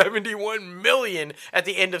 571 million at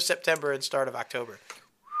the end of September and start of October.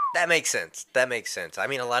 That makes sense. I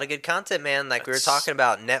mean, a lot of good content, man. Like we were talking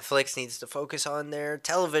about, Netflix needs to focus on their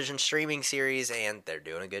television streaming series, and they're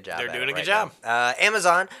doing a good job. They're at doing it a good right job. now.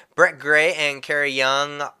 Amazon, Brett Gray and Carrie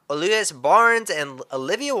Young, Louis Barnes, and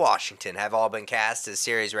Olivia Washington have all been cast as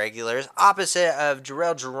series regulars, opposite of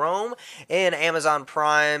Jarrell Jerome in Amazon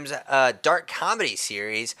Prime's dark comedy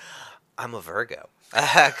series, I'm a Virgo.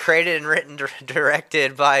 Created and written,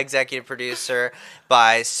 directed by executive producer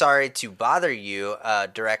by Sorry to Bother You,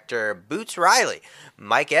 director Boots Riley.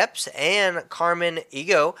 Mike Epps and Carmen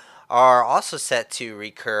Ego are also set to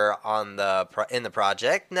recur in the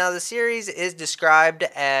project. Now, the series is described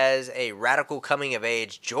as a radical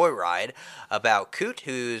coming-of-age joyride about Coot,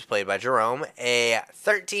 who's played by Jerome, a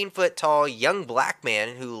 13-foot-tall young black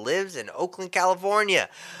man who lives in Oakland, California.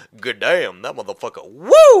 Good damn, that motherfucker.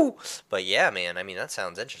 Woo! But yeah, man, I mean, that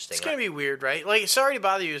sounds interesting. It's gonna be weird, right? Like, Sorry to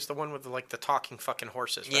Bother You is the one with the talking fucking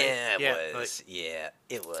horses, right? Yeah, it was. like- Yeah,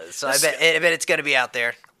 it was. So I bet it's gonna be out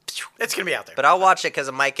there. it's gonna be out there. But I'll watch it because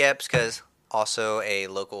of Mike Epps, because also a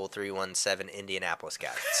local 317 Indianapolis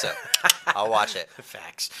guy. So I'll watch it.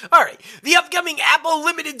 Facts. All right. The upcoming Apple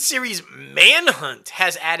Limited series Manhunt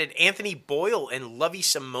has added Anthony Boyle and Lovie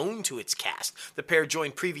Simone to its cast. The pair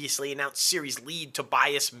joined previously announced series lead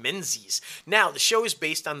Tobias Menzies. Now, the show is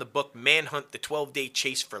based on the book Manhunt, The 12-Day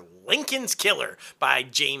Chase for Lincoln's Killer by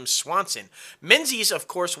James Swanson. Menzies, of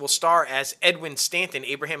course, will star as Edwin Stanton,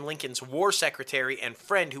 Abraham Lincoln's war secretary and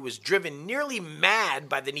friend who was driven nearly mad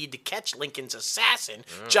by the need to catch Lincoln's assassin,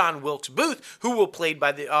 John Wilkes Booth, who will be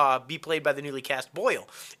played by the newly cast Boyle,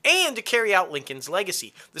 and to carry out Lincoln's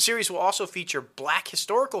legacy. The series will also feature black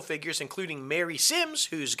historical figures, including Mary Sims,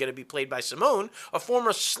 who's going to be played by Simone, a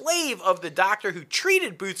former slave of the doctor who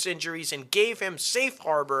treated Booth's injuries and gave him safe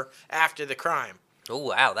harbor after the crime. Oh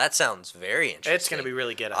wow, that sounds very interesting. It's going to be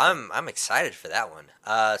really good. I think. I'm excited for that one.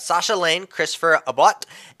 Sasha Lane, Christopher Abbott,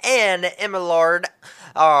 and Emma Lord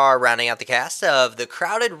are rounding out the cast of The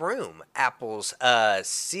Crowded Room, Apple's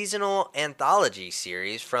seasonal anthology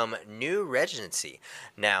series from New Regency.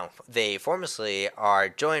 Now, they famously are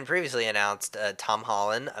joined previously announced Tom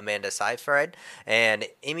Holland, Amanda Seyfried, and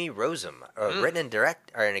Amy Rossum, written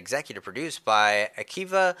and executive produced by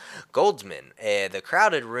Akiva Goldsman. The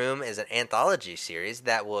Crowded Room is an anthology series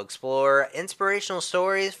that will explore inspirational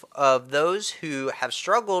stories of those who have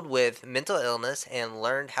struggled with mental illness and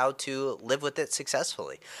learned how to live with it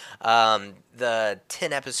successfully. The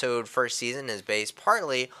 10-episode first season is based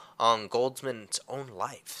partly on Goldsman's own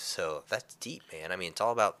life. So that's deep, man. I mean, it's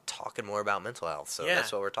all about talking more about mental health. So Yeah.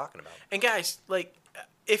 that's what we're talking about. And guys,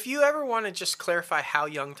 if you ever want to just clarify how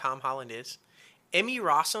young Tom Holland is, Emmy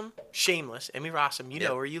Rossum, Shameless, Emmy Rossum, you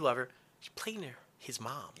know her, you love her, she's playing his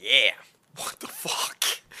mom. Yeah. What the fuck?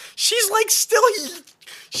 She's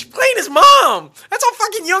she's playing his mom. That's how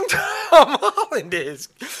fucking young Tom Holland is.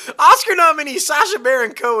 Oscar nominee Sacha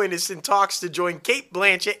Baron Cohen is in talks to join Cate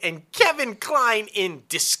Blanchett and Kevin Kline in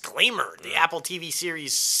Disclaimer, the Apple TV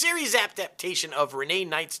series adaptation of Renee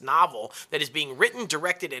Knight's novel that is being written,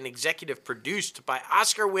 directed, and executive produced by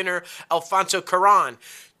Oscar winner Alfonso Cuarón.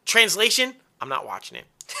 Translation, I'm not watching it.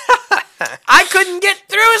 I couldn't get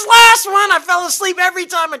through his last one. I fell asleep every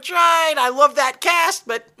time I tried. I love that cast,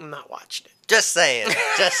 but I'm not watching it. Just saying.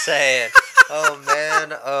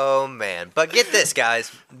 Oh, man. But get this,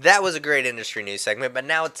 guys. That was a great industry news segment, but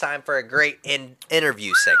now it's time for a great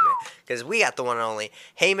interview segment, because we got the one and only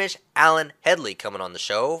Hamish Allen Headley coming on the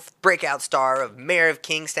show. Breakout star of Mayor of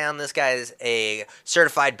Kingstown. This guy is a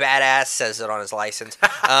certified badass, says it on his license.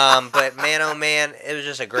 But man, oh man, it was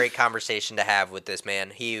just a great conversation to have with this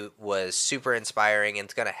man. He was super inspiring, and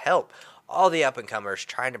it's going to help all the up-and-comers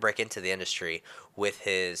trying to break into the industry with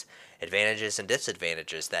his advantages and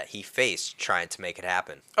disadvantages that he faced trying to make it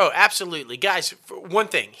happen. Oh, absolutely. Guys, for one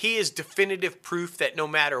thing, he is definitive proof that no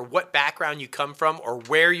matter what background you come from or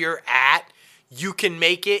where you're at, you can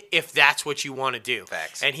make it if that's what you want to do.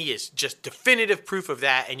 Facts. And he is just definitive proof of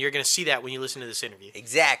that, and you're going to see that when you listen to this interview.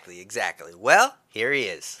 Exactly. Well, here he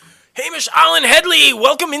is. Hamish Allen Headley,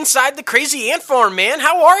 welcome inside the Crazy Ant Farm, man.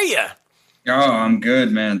 How are you? Oh, I'm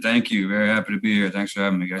good, man. Thank you. Very happy to be here. Thanks for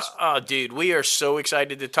having me, guys. Oh, dude, we are so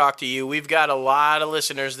excited to talk to you. We've got a lot of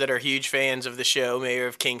listeners that are huge fans of the show, Mayor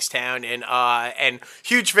of Kingstown, and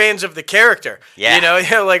huge fans of the character. Yeah. You know,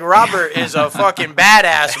 like Robert is a fucking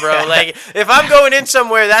badass, bro. Like, if I'm going in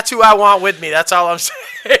somewhere, that's who I want with me. That's all I'm saying.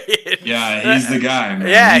 Yeah, he's the guy, man.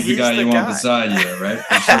 Yeah, he's the guy you want beside you, right?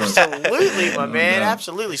 For sure. Absolutely, my man.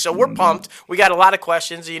 Absolutely. So we're pumped. We got a lot of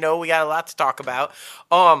questions. You know, we got a lot to talk about.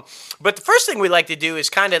 But the first thing we like to do is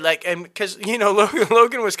kind of like, and because, you know,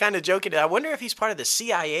 Logan was kind of joking. I wonder if he's part of the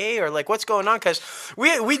CIA or like what's going on, because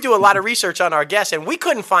we do a lot of research on our guests and we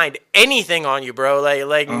couldn't find anything on you, bro.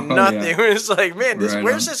 Like nothing. Yeah. It was like, man,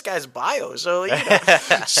 where's on. this guy's bio? So, you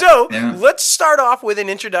know. Yeah. Let's start off with an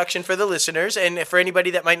introduction for the listeners and for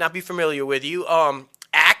anybody that might not be familiar with you.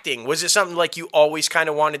 Acting, was it something like you always kind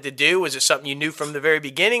of wanted to do? Was it something you knew from the very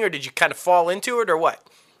beginning, or did you kind of fall into it, or what?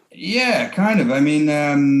 Yeah, kind of. I mean,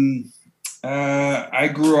 I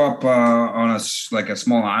grew up on a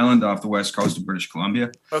small island off the west coast of British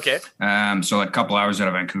Columbia. Okay. So like a couple hours out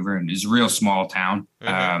of Vancouver, and it's a real small town.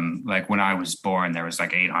 Mm-hmm. Like when I was born, there was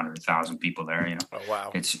like 800,000 people there. You know. Oh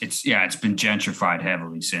wow. It's been gentrified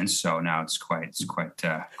heavily since. So now it's quite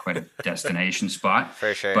a destination spot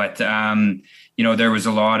For sure. But you know, there was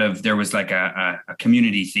like a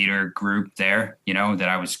community theater group there, you know, that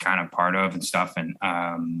I was kind of part of and stuff.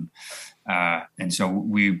 And so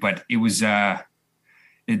but it was, there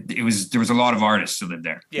was a lot of artists who lived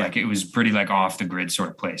there. Yeah. Like it was pretty like off the grid sort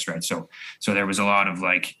of place. Right. So there was a lot of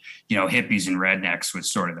like, you know, hippies and rednecks was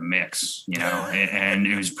sort of the mix, you know, and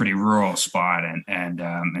it was a pretty rural spot.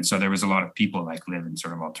 And so there was a lot of people like living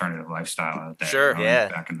sort of alternative lifestyle out there. Sure. You know, Yeah.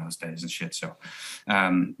 back in those days and shit. So,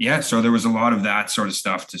 so there was a lot of that sort of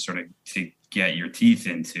stuff to get your teeth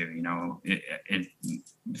into, you know, it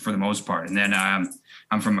for the most part. And then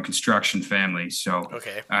I'm from a construction family, so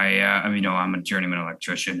Okay. I'm a journeyman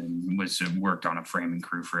electrician and worked on a framing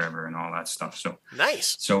crew forever and all that stuff. So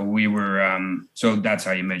Nice. so we were so that's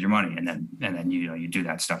how you made your money, and then you know you do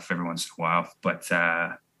that stuff every once in a while. But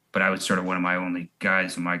I was sort of one of my only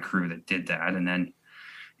guys in my crew that did that, and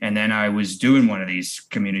then I was doing one of these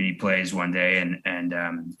community plays one day,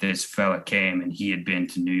 and this fella came, and he had been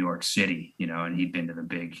to New York City, you know, and he'd been to the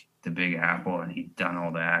Big Apple, and he'd done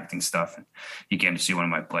all the acting stuff. And he came to see one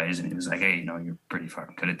of my plays, and he was like, "Hey, you know, you're pretty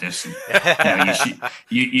fucking good at this. And, you know,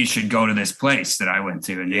 you should go to this place that I went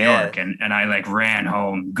to in New York." And I like ran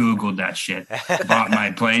home, Googled that shit, bought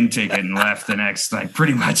my plane ticket, and left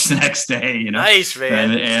pretty much the next day. You know, Nice,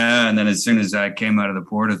 man. And then as soon as I came out of the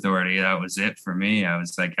Port Authority, that was it for me. I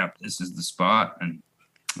was like, "Yep, this is the spot,"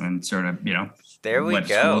 and sort of, you know, There we went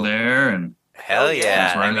to go. school there, and Hell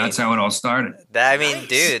yeah. that's how it all started. Nice.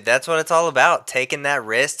 Dude, that's what it's all about. Taking that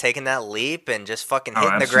risk, taking that leap, and just fucking hitting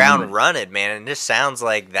the absolutely. ground running, man. And it just sounds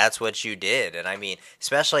like that's what you did. And I mean,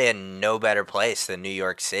 especially in no better place than New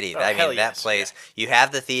York City. I hell mean, that yes, place, you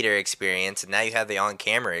have the theater experience, and now you have the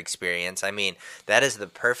on-camera experience. I mean, that is the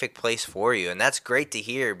perfect place for you. And that's great to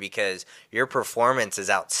hear because your performance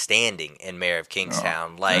is outstanding in Mayor of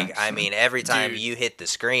Kingstown. Thanks, I mean, every time Dude. you hit the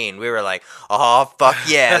screen, we were like, oh, fuck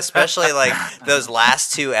yeah. Especially like those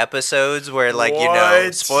last two episodes where, like, you know,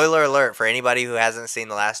 What? spoiler alert for anybody who hasn't seen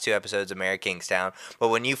the last two episodes of Mayor of Kingstown, but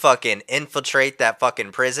when you fucking infiltrate that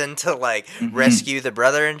fucking prison to, like, rescue the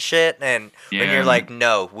brother and shit, and when Yeah, you're man. like,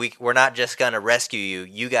 no, we're not just gonna rescue you,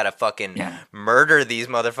 you gotta fucking Yeah. murder these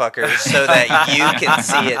motherfuckers so that you can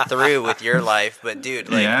see it through with your life. But, dude,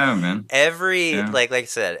 like, Yeah, man. like I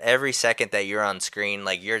said, every second that you're on screen,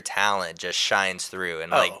 like, your talent just shines through,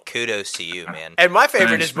 and like, kudos to you, man. And my favorite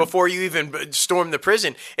Thanks, is man. before you even storm the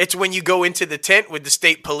prison, it's when you go into the tent with the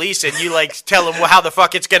state police and you like tell them how the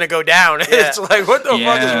fuck it's gonna go down. It's like, what the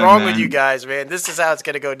fuck is Yeah, wrong with man. you guys, man? This is how it's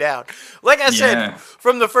gonna go down. Like I said, Yeah.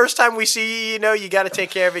 from the first time we see you, you know, you got to take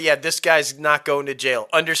care of it. Yeah, this guy's not going to jail.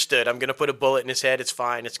 Understood. I'm gonna put a bullet in his head. It's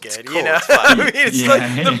fine. It's good. cool, You know, it's fine. I mean, it's Yeah,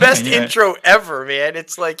 like the best yeah. intro ever, man.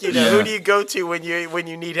 It's like, you know, who Yeah. do you go to when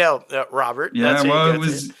you need help? Robert. Yeah, That's who you well, go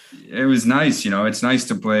to. it was nice. You know, it's nice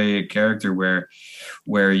to play a character where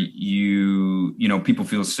you know people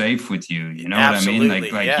feel safe with you. You know what I mean?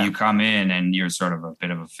 Absolutely, Like yeah. you come in and you're sort of a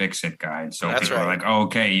bit of a fix-it guy, and so That's people are right. like, oh,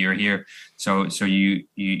 "Okay, you're here." So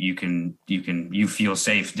you feel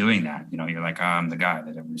safe doing that. You know, you're like, "I'm the guy that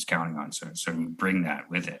everyone's counting on." So you bring that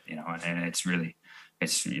with it. You know, and it's really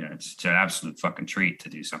it's it's an absolute fucking treat to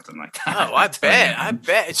do something like that. Oh, I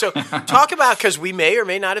bet. So talk about, because we may or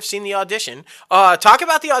may not have seen the audition. Talk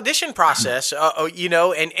about the audition process,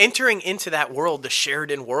 and entering into that world, the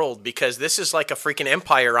Sheridan world, because this is like a freaking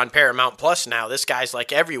empire on Paramount Plus now. This guy's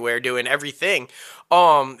like everywhere doing everything.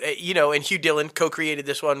 And Hugh Dillon co-created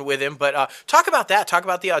this one with him. But talk about that. Talk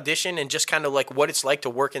about the audition and just kind of like what it's like to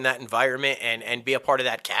work in that environment and be a part of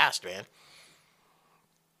that cast, man.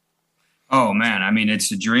 Oh man, I mean, it's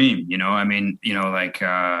a dream, like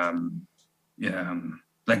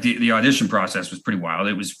the audition process was pretty wild.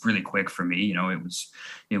 It was really quick for me.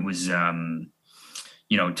 It was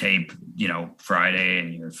tape, Friday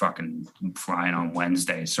and you're fucking flying on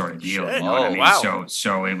Wednesday sort of deal. Shit. You know what I mean? Wow.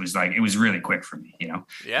 So it was really quick for me,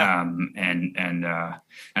 Yeah. And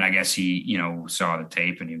I guess he, saw the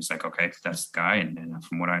tape and he was like, okay, that's the guy. And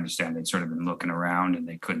from what I understand, they'd sort of been looking around and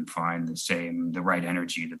they couldn't find the right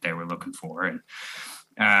energy that they were looking for. And,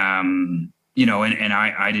 I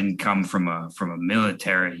didn't come from a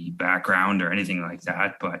military background or anything like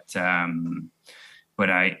that, but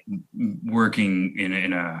I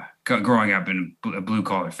growing up in a blue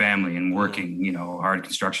collar family and working, hard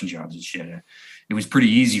construction jobs and shit, it was pretty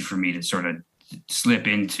easy for me to sort of slip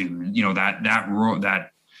into,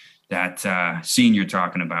 that scene you're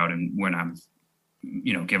talking about. And when I'm,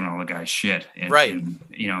 giving all the guys shit in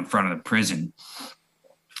front of the prison,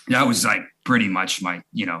 that was like pretty much my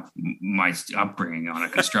upbringing on a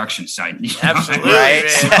construction site. Absolutely. Right.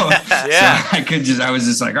 So I was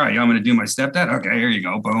just like, all right, I'm going to do my stepdad. Okay, here you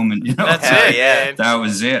go. Boom. And that's it. Yeah. Man. That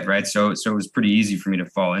was it. Right. So it was pretty easy for me to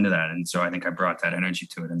fall into that. And so I think I brought that energy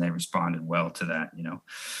to it and they responded well to that,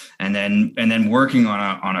 and then working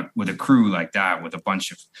with a crew like that, with a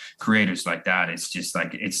bunch of creators like that, it's just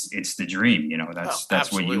like, it's the dream,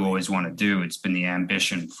 that's what you always want to do. It's been the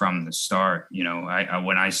ambition from the start.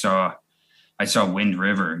 When I saw Wind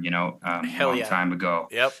River, a long time ago.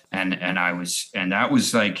 Yep. And that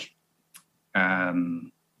was like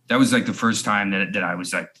the first time that I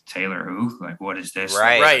was like, Taylor who? Like, what is this?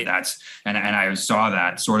 Right. And I saw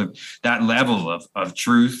that sort of that level of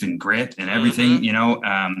truth and grit and everything, and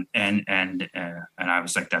I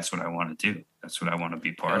was like, that's what I want to do. That's what I want to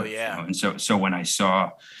be part of. Yeah. And so when I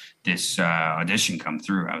saw this audition come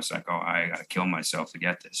through, I was like, oh, I gotta kill myself to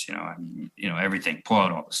get this, everything, pull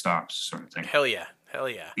out all the stops sort of thing. Hell yeah.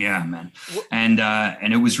 Yeah, man.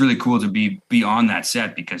 And it was really cool to be on that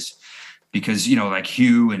set because like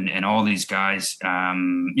Hugh and all these guys,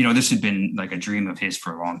 this had been like a dream of his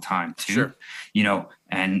for a long time too. Sure.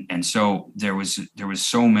 And so there was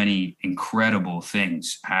so many incredible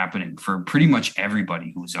things happening for pretty much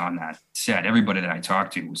everybody who was on that set. Everybody that I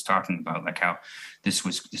talked to was talking about like how this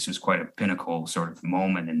was quite a pinnacle sort of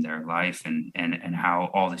moment in their life and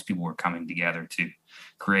how all these people were coming together to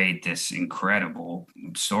create this incredible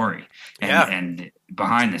story and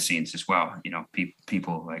behind the scenes as well,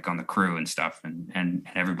 people like on the crew and stuff and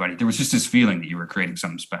everybody. There was just this feeling that you were creating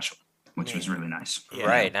something special, which was really nice. Yeah.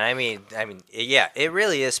 Right. And I mean, yeah, it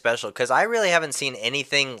really is special because I really haven't seen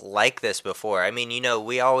anything like this before. I mean,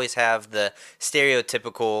 we always have the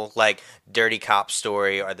stereotypical like dirty cop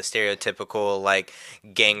story or the stereotypical like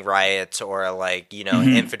gang riots or like,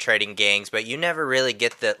 infiltrating gangs, but you never really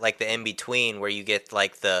get the in between where you get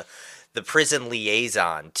like the prison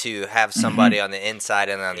liaison to have somebody on the inside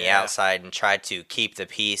and on the outside and try to keep the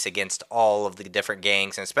peace against all of the different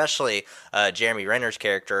gangs, and especially Jeremy Renner's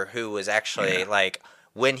character, who was actually like,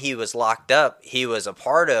 when he was locked up, he was a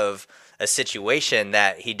part of a situation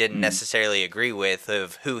that he didn't necessarily agree with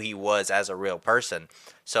of who he was as a real person.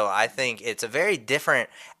 So I think it's a very different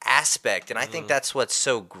aspect, and I think that's what's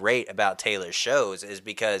so great about Taylor's shows is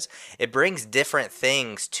because it brings different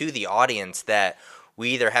things to the audience that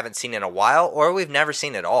we either haven't seen in a while or we've never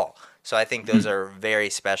seen at all. So I think those are very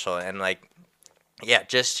special. And like, yeah,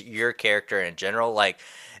 just your character in general. Like,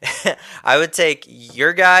 I would take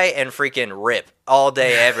your guy and freaking Rip all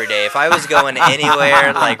day, every day. If I was going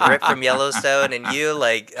anywhere, like Rip from Yellowstone and you,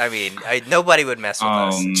 like, I mean, nobody would mess with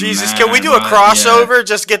us. Jesus, can we do a crossover? Yeah.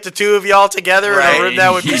 Just get the two of y'all together? Right.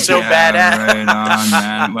 That would be so badass. Right on,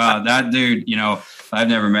 man. Well, that dude, I've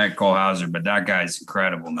never met Cole Hauser, but that guy's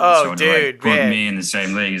incredible, man. Oh, so dude, put me in the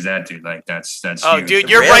same league as that dude, like that's oh, huge. dude,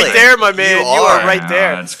 you're right there, my man. You are right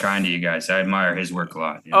there. That's kind of you guys. I admire his work a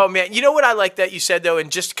lot. Oh, man. You know what I like that you said, though, and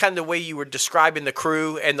just kind of the way you were describing the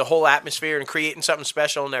crew and the whole atmosphere and creating something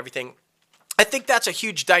special and everything. I think that's a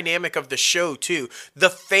huge dynamic of the show, too. The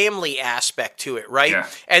family aspect to it, right? Yeah,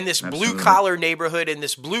 and this blue-collar neighborhood and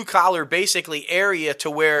this blue-collar, basically, area to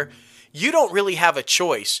where you don't really have a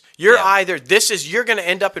choice. You're either you're going to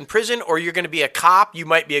end up in prison or you're going to be a cop. You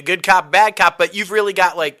might be a good cop, bad cop, but you've really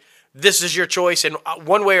got like this is your choice, and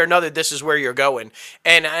one way or another, this is where you're going.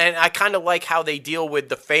 And I kind of like how they deal with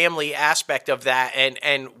the family aspect of that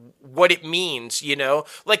and what it means, you know,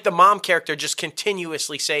 like the mom character just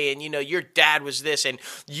continuously saying, you know, your dad was this and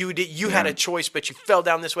you had a choice, but you fell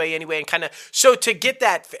down this way anyway. And kind of, so to get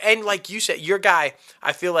that, and like you said, your guy,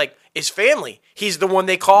 I feel like is family. He's the one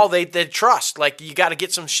they call, they trust. Like, you got to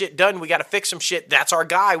get some shit done. We got to fix some shit. That's our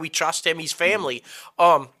guy. We trust him. He's family.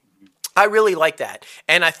 I really like that.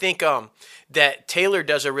 And I think that Taylor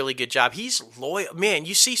does a really good job. He's loyal. Man,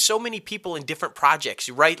 you see so many people in different projects,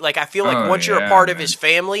 right? Like, I feel like once you're a part of his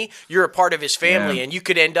family, you're a part of his family, and you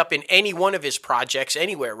could end up in any one of his projects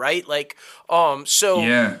anywhere, right? Like,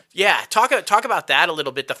 talk about that a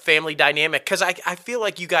little bit, the family dynamic, because I feel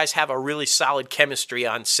like you guys have a really solid chemistry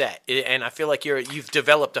on set, and I feel like you've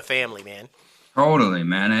developed a family, man. Totally,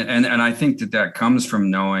 man. And I think that comes from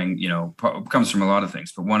knowing, you know, comes from a lot of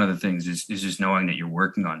things. But one of the things is just knowing that you're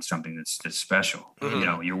working on something that's special. Mm-hmm. You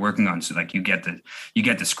know, you're working on, so like you get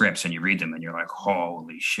the scripts and you read them and you're like,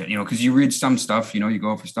 holy shit, you know, because you read some stuff, you know, you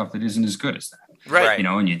go for stuff that isn't as good as that. Right. You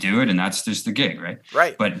know, and you do it, and that's just the gig, right?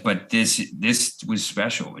 Right. But this was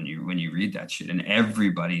special when you read that shit, and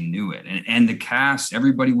everybody knew it, and the cast,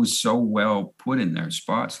 everybody was so well put in their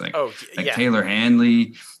spots, like Taylor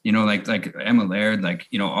Handley, you know, like Emma Laird, like,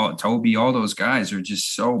 you know, Toby, all those guys are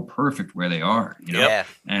just so perfect where they are, you know,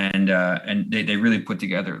 and they really put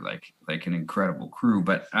together like an incredible crew.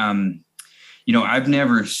 But you know, I've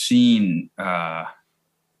never seen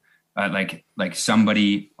like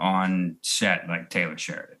somebody on set like Taylor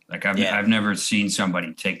Sheridan. Like I've never seen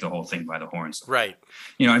somebody take the whole thing by the horns. Right.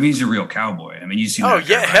 You know, I mean, he's a real cowboy. I mean, you see. Oh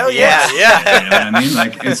yeah, hell yeah. You know what I mean?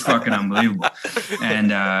 Like, it's fucking unbelievable.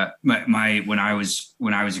 And when I was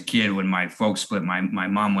a kid, when my folks split, my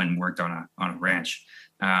mom went and worked on a ranch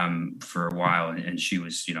for a while, and she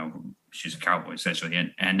was, you know, she's a cowboy essentially,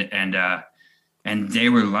 and they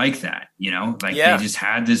were like that, you know, like they just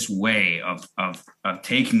had this way of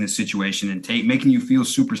taking the situation and making you feel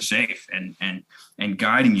super safe and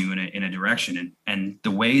guiding you in a direction. And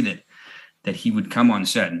the way that he would come on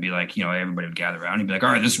set and be like, you know, everybody would gather around and he'd be like,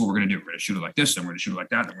 all right, this is what we're going to do. We're going to shoot it like this. Then we're going to shoot it like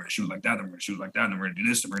that. Then we're going to shoot it like that. Then we're going to shoot it like that. Then we're going to do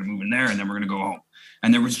this. Then we're going to move in there. And then we're going to go home.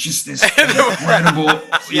 And there was just this incredible,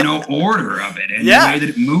 you know, order of it and the way that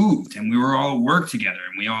it moved. And we were all worked together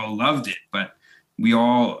and we all loved it. But we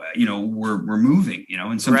all, you know, we're moving, you know,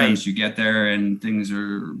 and sometimes you get there and things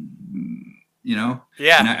are, you know,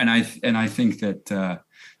 and I think that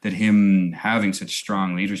him having such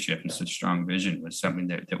strong leadership and such strong vision was something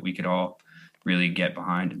that we could all really get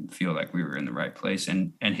behind and feel like we were in the right place.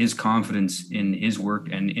 And his confidence in his work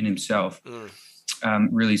and in himself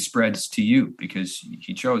really spreads to you, because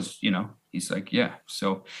he chose, you know, he's like,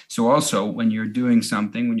 So also when you're doing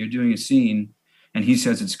something, when you're doing a scene and he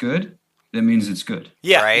says it's good, that means it's good.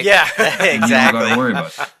 Yeah, right? Yeah, exactly. You don't got to worry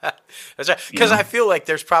about it. That's right. Because I feel like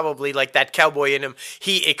there's probably like that cowboy in him.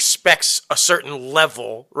 He expects a certain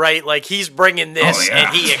level, right? Like he's bringing this,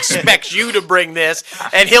 and he expects you to bring this,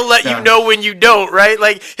 and he'll let you know when you don't, right?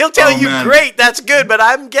 Like he'll tell you, great, that's good, but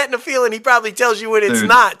I'm getting a feeling he probably tells you when it's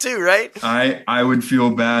not too, right? I would feel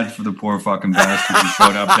bad for the poor fucking bastard who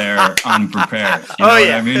showed up there unprepared. You know what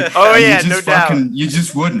I mean? Oh and no doubt. You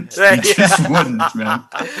just wouldn't. You just wouldn't, man.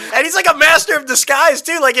 And he's like a master of disguise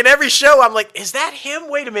too. Like in every show, I'm like, is that him?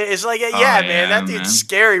 Wait a minute. It's like, man, that dude's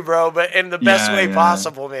scary, bro, but in the best way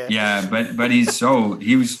possible, man. Yeah, but he's so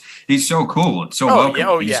cool. It's so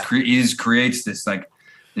welcome. He creates this like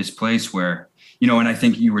this place where, you know, and I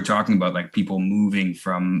think you were talking about like people moving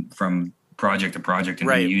from project to project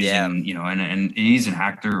and using, you know, and he's an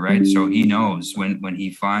actor, right? So he knows when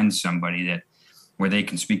he finds somebody where they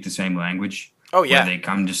can speak the same language. Oh yeah, where they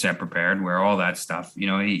come to set prepared, where all that stuff, you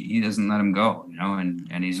know, he doesn't let him go, you know,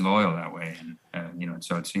 and he's loyal that way, and you know,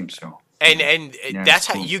 so it seems so. And that's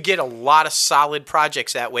how you get a lot of solid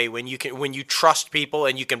projects that way, when you trust people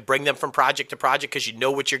and you can bring them from project to project because you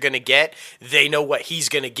know what you're going to get. They know what he's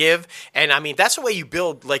going to give, and I mean that's the way you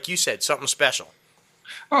build, like you said, something special.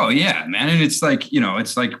 Oh yeah, man. And it's like, you know,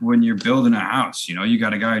 it's like when you're building a house, you know, you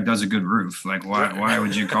got a guy who does a good roof. Like why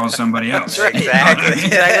would you call somebody else? That's right.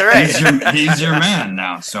 Exactly right. He's your man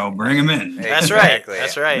now, so bring him in. That's right.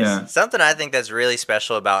 That's right. Yeah. Something I think that's really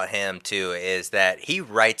special about him too is that he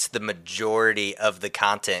writes the majority of the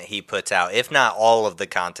content he puts out, if not all of the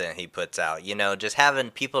content he puts out. You know, just having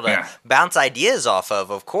people to bounce ideas off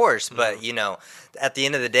of course, but you know, at the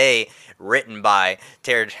end of the day, written by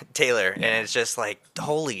Taylor, and it's just like,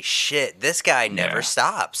 holy shit, this guy never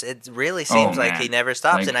stops. It really seems like he never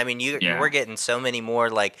stops. Like, and I mean, we're getting so many more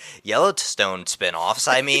like Yellowstone spinoffs.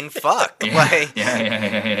 I mean, fuck.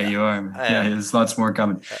 Yeah, you are. Yeah, there's lots more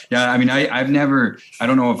coming. Yeah, I mean, I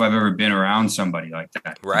don't know if I've ever been around somebody like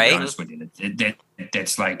that. Right. To be honest with you,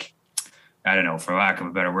 that's like, I don't know, for lack of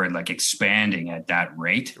a better word, like expanding at that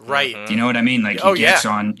rate. Right. Do you know what I mean? Like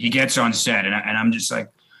he gets on set, and I'm just like,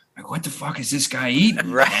 what the fuck is this guy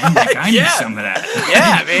eating? Right. Man? Like, I need some of that.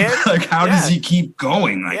 Yeah, man. Like, how does he keep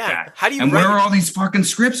going like that? How do you where are all these fucking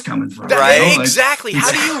scripts coming from? Right. Exactly.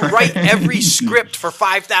 How do you write every script for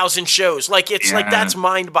 5,000 shows? Like, it's like, that's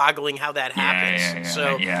mind-boggling how that happens.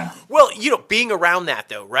 Well, being around that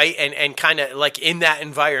though, right? And kind of like in that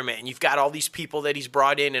environment, and you've got all these people that he's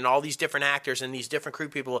brought in and all these different actors and these different crew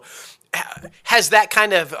people. Has that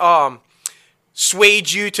kind of swayed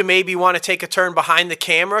you to maybe want to take a turn behind the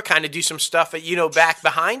camera, kind of do some stuff, back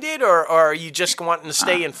behind it, or are you just wanting to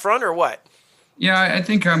stay in front, or what? Yeah, I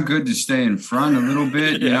think I'm good to stay in front a little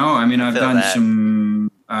bit. I mean, I've done some.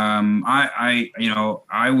 I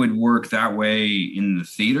would work that way in the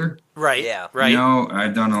theater. Right. Yeah. Right.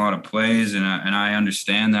 I've done a lot of plays, and I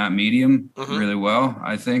understand that medium really well,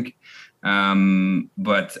 I think.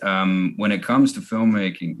 But when it comes to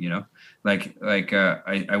filmmaking,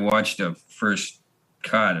 I watched a first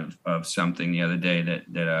cut of something the other day that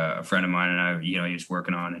a friend of mine and I, he was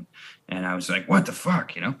working on, and I was like, what the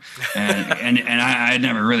fuck, and I had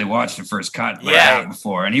never really watched the first cut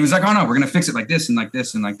before, and he was like, oh no, we're gonna fix it like this and like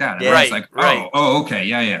this and like that, and I was like, oh okay,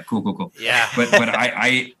 yeah, cool, but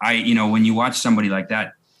I when you watch somebody like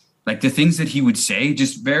that, like the things that he would say,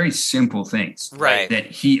 just very simple things, right? That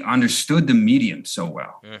he understood the medium so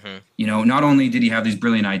well. Not only did he have these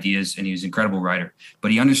brilliant ideas and he was an incredible writer,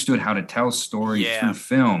 but he understood how to tell stories through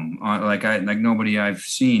film, like nobody I've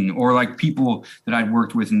seen, or like people that I'd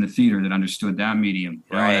worked with in the theater that understood that medium.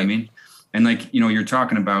 You know what I mean? And you're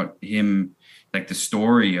talking about him, like the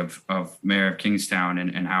story of Mayor of Kingstown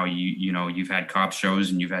and how you've had cop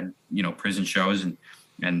shows and you've had prison shows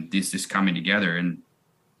and this coming together. And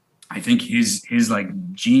I think his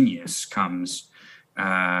like genius comes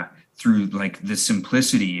through like the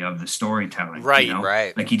simplicity of the storytelling,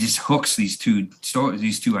 right? Like he just hooks these two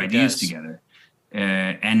ideas together,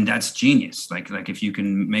 and that's genius. Like if you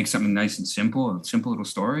can make something nice and simple, a simple little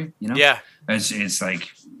story, it's like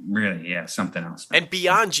really something else. And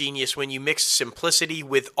beyond genius when you mix simplicity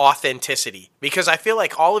with authenticity, because I feel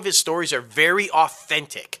like all of his stories are very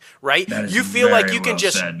authentic, right? You feel like you can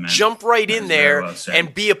just jump right in there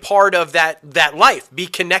and be a part of that life, be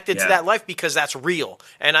connected to that life, because that's real.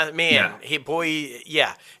 And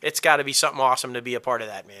it's got to be something awesome to be a part of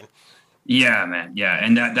that, man. Yeah, man. Yeah,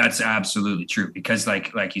 and that's absolutely true, because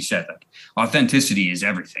like you said, like authenticity is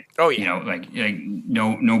everything. Oh yeah.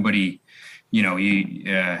 Nobody.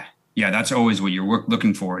 That's always what you're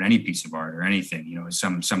looking for in any piece of art or anything,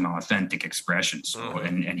 some authentic expressions.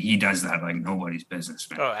 And he does that like nobody's business,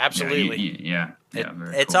 man. Oh, absolutely.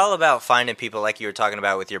 It's all about finding people, like you were talking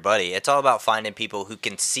about with your buddy. It's all about finding people who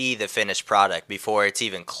can see the finished product before it's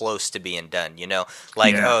even close to being done,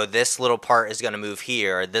 oh, this little part is going to move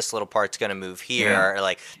here, or this little part's going to move here, or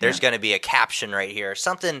like there's going to be a caption right here, or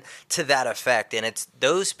something to that effect. And it's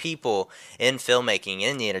those people in filmmaking,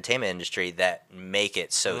 in the entertainment industry, that make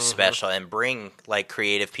it so special and bring like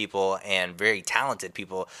creative people and very talented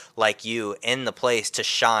people like you in the place to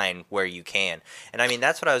shine where you can. And I mean,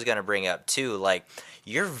 that's what I was going to bring up too. Like,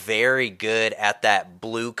 you're very good at that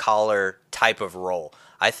blue collar type of role.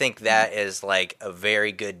 I think that is like a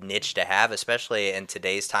very good niche to have, especially in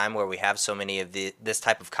today's time where we have so many of this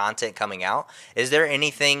type of content coming out. Is there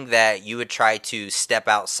anything that you would try to step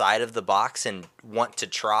outside of the box and want to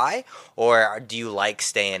try, or do you like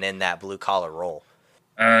staying in that blue collar role?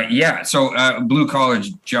 So blue collar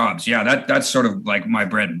jobs. Yeah, that's sort of like my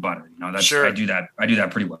bread and butter. That's sure. I do that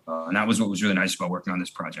pretty well. And that was what was really nice about working on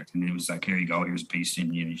this project. And it was like, here you go, here's a piece,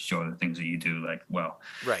 and you show the things that you do like well.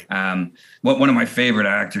 Right. One of my favorite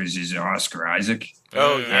actors is Oscar Isaac.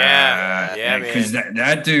 Oh yeah, because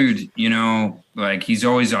that dude, like he's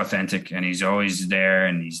always authentic and he's always there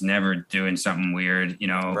and he's never doing something weird,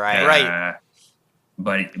 Right.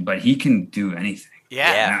 But he can do anything.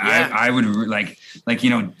 Yeah. I would like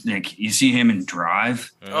you see him in Drive.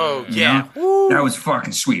 Oh yeah, that was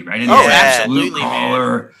fucking sweet, right? And absolutely,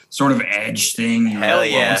 collar, man. Sort of edge thing. Hell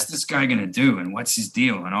yeah. What's this guy gonna do, and what's his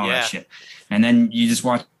deal, and all that shit. And then you just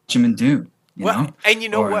watch him in Dune. Well, know? and you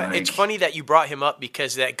know Or, what? It's like- funny that you brought him up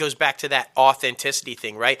because that goes back to that authenticity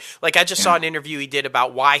thing, right? Like I just saw an interview he did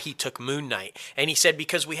about why he took Moon Knight, and he said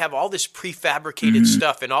because we have all this prefabricated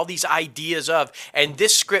stuff and all these ideas of, and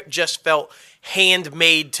this script just felt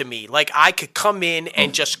handmade to me. Like I could come in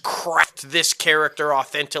and just craft this character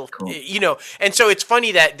authentic, you know. And so it's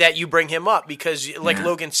funny that you bring him up because, like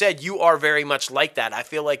Logan said, you are very much like that. I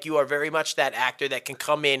feel like you are very much that actor that can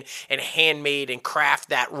come in and handmade and craft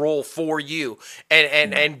that role for you,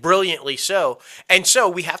 and brilliantly so. And so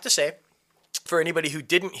we have to say, for anybody who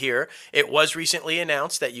didn't hear, it was recently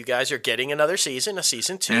announced that you guys are getting another season, a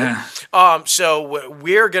season 2. Yeah. So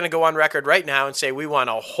we're going to go on record right now and say we want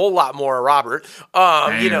a whole lot more of Robert.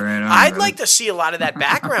 Hey, You know, right on, I'd brother. like to see a lot of that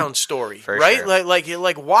background story, For right? sure.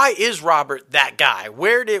 Like why is Robert that guy?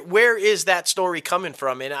 Where is that story coming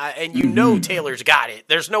from? And you know Taylor's got it.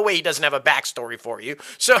 There's no way he doesn't have a backstory for you.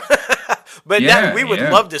 So, but Yeah, we would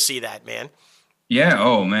yeah. love to see that, man. Yeah.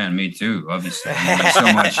 Oh man, me too. Obviously, there's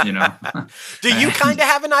so much, you know. Do you kind of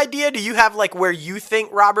have an idea? Do you have like where you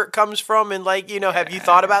think Robert comes from, and like, you know, have you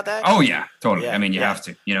thought about that? Oh yeah, totally. Yeah, I mean, you yeah. have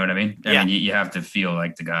to. You know what I mean? I Yeah. mean, you have to feel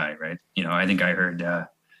like the guy, right? You know, I think I heard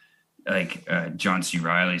John C.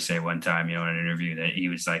 Riley say one time, you know, in an interview that he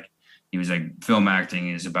was like, film acting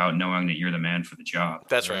is about knowing that you're the man for the job.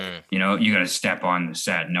 That's right. You know, you got to step on the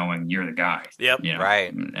set knowing you're the guy. Yep. You know?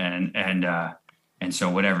 Right. And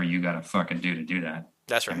so whatever you got to fucking do to do that.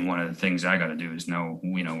 That's right. And one of the things I got to do is know,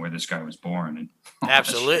 you know, where this guy was born and all that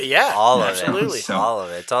Absolutely. shit. Yeah. All of Absolutely. it. So- all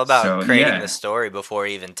of it. It's all about so, creating yeah. the story before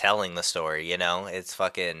even telling the story, you know? It's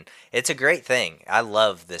a great thing. I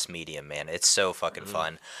love this medium, man. It's so fucking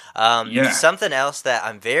fun. Yeah. Something else that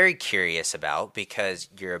I'm very curious about, because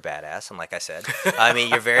you're a badass, and like I said, I mean,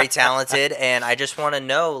 you're very talented, and I just want to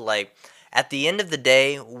know, like, at the end of the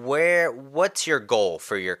day, what's your goal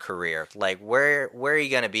for your career? Like, where are you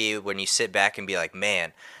going to be when you sit back and be like,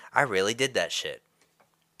 man, I really did that shit?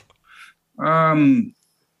 Well,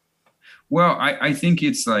 I think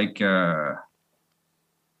it's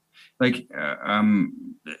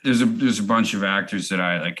there's a bunch of actors that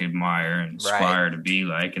I like admire and aspire to be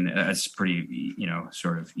like, and that's pretty, you know,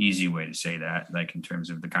 sort of easy way to say that, like in terms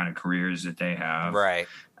of the kind of careers that they have. Right.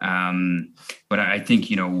 But I think,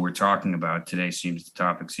 you know, what we're talking about today the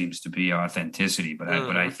topic seems to be authenticity, but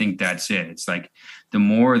I think that's it. It's like the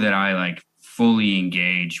more that I like fully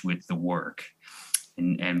engage with the work,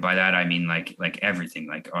 and by that I mean like everything,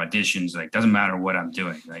 like auditions, like doesn't matter what I'm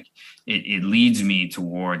doing, like it leads me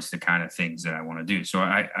towards the kind of things that I want to do. So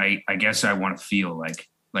I guess I want to feel like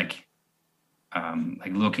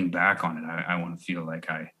looking back on it, I want to feel like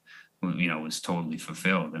I, you know, was totally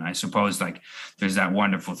fulfilled. And I suppose like there's that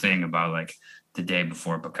wonderful thing about like the day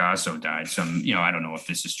before Picasso died, you know, I don't know if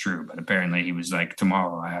this is true, but apparently he was like,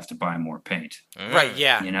 tomorrow I have to buy more paint, Right.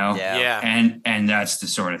 Yeah. you know? Yeah. Yeah. And that's the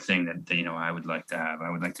sort of thing that, you know, I would like to have. I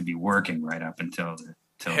would like to be working right up until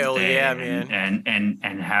Hell the day, yeah, man.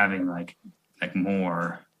 and having like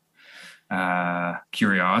more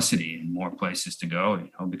curiosity and more places to go,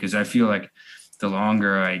 you know, because I feel like the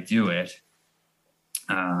longer I do it,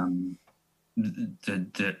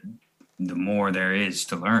 the more there is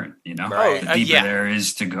to learn, you know, Right. the deeper Yeah. there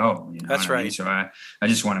is to go, you know. That's what I mean? right. So I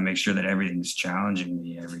just want to make sure that everything's challenging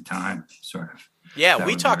me every time, sort of. Yeah, That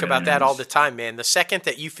we would be talk really about that all nice. the time, man. The second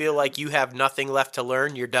that you feel like you have nothing left to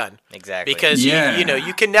learn, you're done. Exactly. Because Yeah. you know,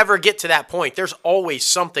 you can never get to that point. There's always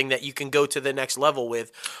something that you can go to the next level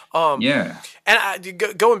with. Yeah.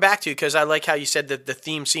 And going back to, because I like how you said that the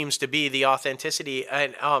theme seems to be the authenticity.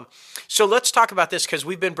 And so let's talk about this, because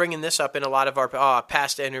we've been bringing this up in a lot of our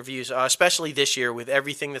past interviews, especially this year with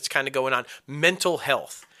everything that's kind of going on. Mental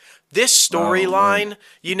health. This storyline,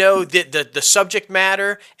 you know, the subject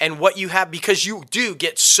matter and what you have, because you do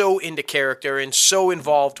get so into character and so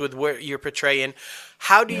involved with what you're portraying.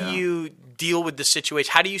 How do you deal with the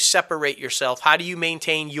situation? How do you separate yourself? How do you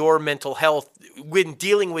maintain your mental health when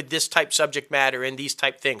dealing with this type subject matter and these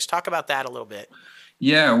type things? Talk about that a little bit.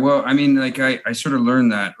 Yeah, well, I mean, like I sort of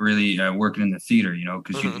learned that really working in the theater, you know,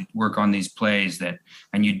 because you work on these plays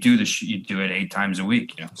and you do you do it 8 times a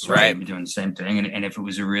week, you know, so Right. you'd be doing the same thing. And if it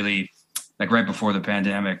was a really, like right before the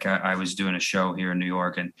pandemic, I was doing a show here in New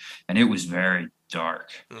York, and it was very dark,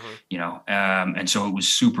 you know, and so it was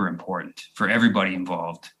super important for everybody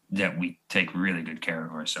involved that we take really good care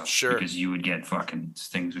of ourselves. Sure. Because you would get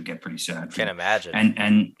things would get pretty sad. Can imagine.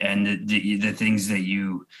 And the things that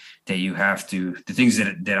you have to, the things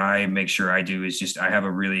that I make sure I do is just, I have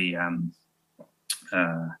a really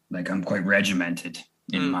like I'm quite regimented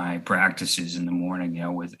in my practices in the morning, you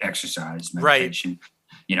know, with exercise, meditation,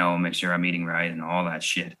 you know, make sure I'm eating right and all that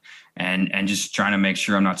shit, and just trying to make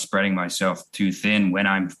sure I'm not spreading myself too thin when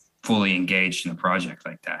I'm fully engaged in a project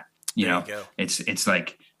like that. You There know, you go. it's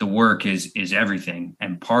like the work is everything,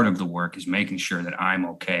 and part of the work is making sure that I'm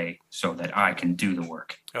okay so that I can do the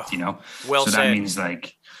work. Oh, You know, well so said. that means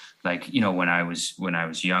like you know, when I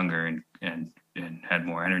was younger and had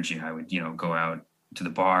more energy, I would, you know, go out to the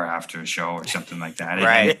bar after a show or something like that.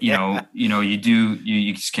 Right. And,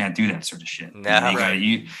 you just can't do that sort of shit. No. You know, Right.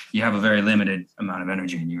 you have a very limited amount of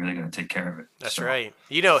energy, and you really got to take care of it. That's So, right.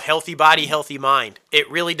 You know, healthy body, healthy mind. It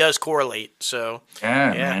really does correlate. So,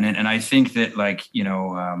 Yeah, Yeah. man. And I think that, like, you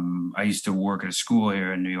know, I used to work at a school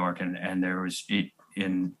here in New York, and there was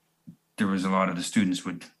a lot of the students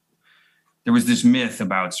there was this myth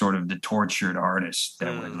about sort of the tortured artist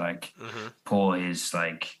that would like pull his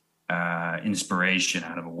like inspiration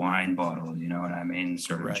out of a wine bottle, you know what I mean?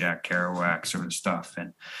 Sort of Right. Jack Kerouac sort of stuff.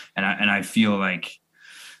 And I feel like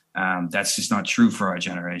that's just not true for our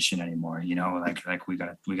generation anymore. You know, like we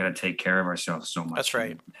gotta take care of ourselves so much. That's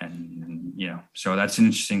right. And you know, so that's an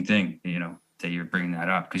interesting thing, you know, that you're bringing that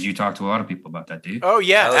up, because you talk to a lot of people about that, do you? oh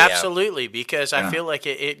yeah, Oh, yeah. absolutely. Because I Yeah. feel like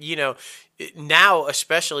you know, now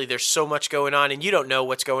especially there's so much going on, and you don't know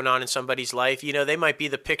what's going on in somebody's life. You know, they might be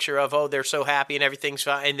the picture of, oh, they're so happy and everything's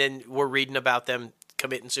fine, and then we're reading about them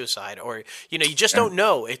committing suicide, or you know, you just don't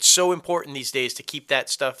know. It's so important these days to keep that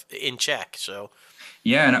stuff in check. So.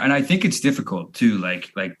 Yeah, and I think it's difficult too,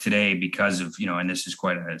 like today, because of, you know, and this is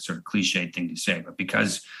quite a sort of cliched thing to say, but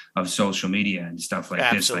because of social media and stuff like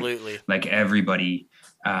Absolutely. this, like everybody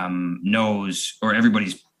knows, or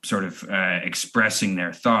everybody's sort of expressing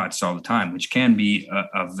their thoughts all the time, which can be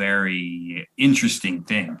a very interesting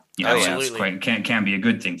thing. You know, Absolutely. it's can be a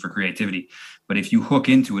good thing for creativity. But if you hook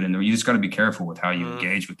into it, and you just got to be careful with how you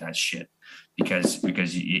engage with that shit, because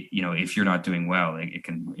you know, if you're not doing well, it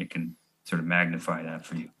can sort of magnify that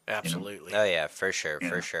for you. Absolutely. Oh yeah, for sure, Yeah.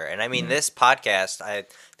 for sure. And I mean, this podcast, I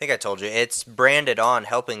think I told you, it's branded on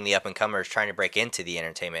helping the up and comers trying to break into the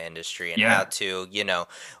entertainment industry, and Yeah. how to, you know,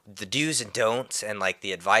 the do's and don'ts, and like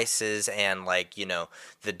the advices, and like, you know,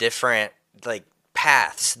 the different like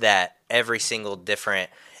paths that every single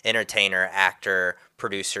different entertainer, actor,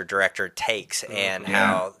 producer, director takes, and Yeah.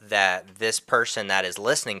 how that this person that is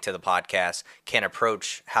listening to the podcast can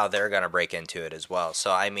approach how they're going to break into it as well.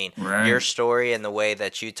 So I mean, Right. your story and the way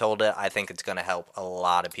that you told it, I think it's going to help a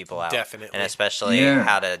lot of people out. Definitely. And especially Yeah.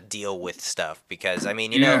 how to deal with stuff, because I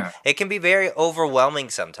mean, you know, Yeah. it can be very overwhelming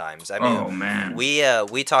sometimes. I mean, Oh, man.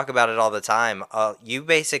 we talk about it all the time. You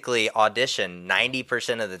basically audition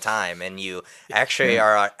 90% of the time, and you actually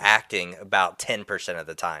are acting about 10% of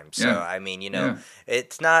the time. So Yeah. I mean, you know, Yeah.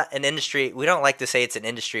 it's not an industry. We don't like to say it's an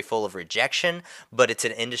industry full of rejection, but it's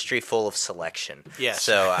an industry full of selection. Yes.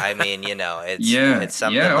 So I mean, you know, it's it's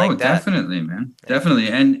something yeah, like oh, that. definitely, man, definitely.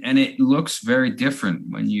 And it looks very different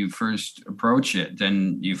when you first approach it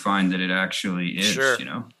than you find that it actually is. Sure. You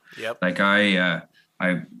know, Yep. like when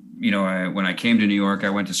I came to New York, I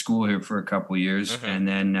went to school here for a couple of years, and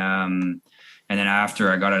then after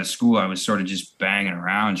I got out of school, I was sort of just banging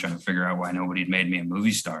around trying to figure out why nobody had made me a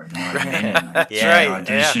movie star. You know what I mean? And, like, Yeah. Right.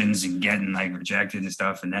 auditions and getting like rejected and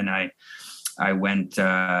stuff. And then I went.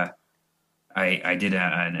 I did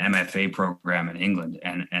an MFA program in England,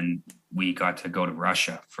 and we got to go to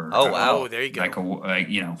Russia for Oh, wow. Oh, there you go. like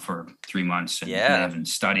you know, for 3 months and Yeah. live and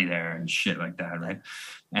study there and shit like that, right?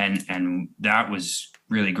 And that was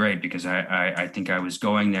really great, because I think I was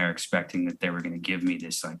going there expecting that they were going to give me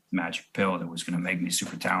this like magic pill that was going to make me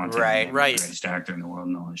super talented, and Right, make me right. the greatest actor in the world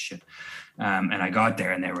and all this shit. And I got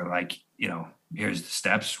there, and they were like, you know, here's the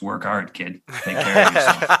steps, work hard, kid, take care of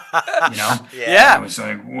yourself. You know, Yeah. I was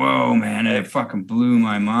like, whoa, man, and it fucking blew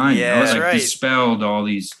my mind. Yeah. It That's like right. dispelled all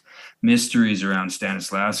these mysteries around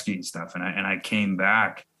Stanislavski and stuff. And I came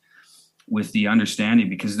back with the understanding,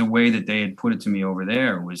 because the way that they had put it to me over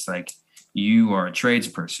there was like, you are a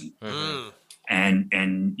tradesperson. Mm.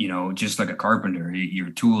 And you know, just like a carpenter, your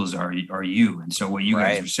tools are you. And so what you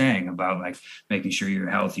Right. guys are saying about like making sure you're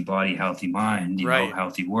a healthy body, healthy mind, you Right. know,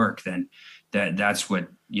 healthy work, then that's what,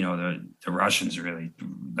 you know, the Russians really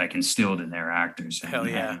like instilled in their actors, and, Hell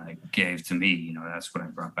yeah. and like gave to me. You know, that's what I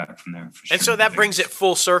brought back from there. For And sure. so that brings it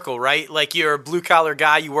full circle, right? Like, you're a blue collar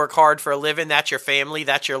guy, you work hard for a living, that's your family,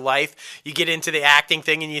 that's your life. You get into the acting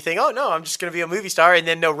thing and you think, oh no, I'm just going to be a movie star. And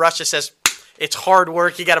then no, Russia says, it's hard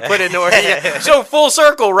work. You got to put it in order. Yeah. So full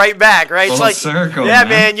circle, right back, right? Full it's like, circle, yeah,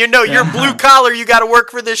 man. You know, you're blue collar. You got to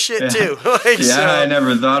work for this shit too. Like, Yeah, so- I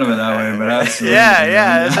never thought of it that way, but absolutely.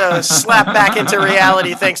 yeah. So slap back into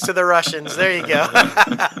reality thanks to the Russians. There you go.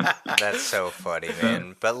 That's so funny,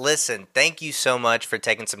 man. But listen, thank you so much for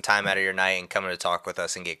taking some time out of your night and coming to talk with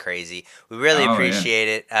us and get crazy. We really Oh, yeah. appreciate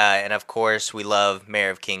it. And of course, we love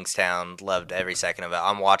Mayor of Kingstown. Loved every second of it.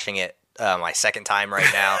 I'm watching it my second time right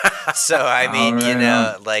now. So, I mean, right you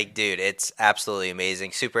know, on. like, dude, it's absolutely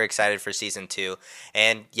amazing. Super excited for season 2.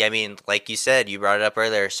 And, yeah, I mean, like you said, you brought it up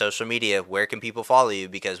earlier, social media, where can people follow you?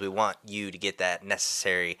 Because we want you to get that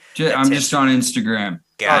necessary I'm just on Instagram.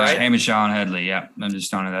 Gotcha. Hamish Allen Headley. Yeah, I'm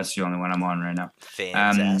just on it. That's the only one I'm on right now.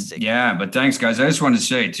 Fantastic. Yeah, but thanks, guys. I just wanted to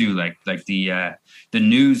say too, like the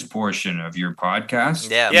news portion of your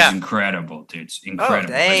podcast is incredible, dude. It's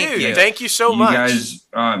incredible. Thank you so much. You guys,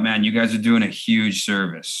 man, you guys are doing a huge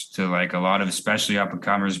service to like a lot of, especially up and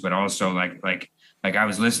comers, but also like I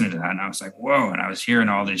was listening to that and I was like, whoa, and I was hearing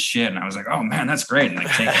all this shit and I was like, oh man, that's great, and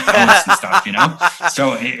like taking notes and stuff, you know.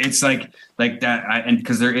 So it's like that, and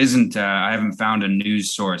because there isn't, I haven't found a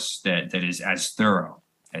news source that is as thorough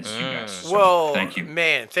as you guys. So well, thank you,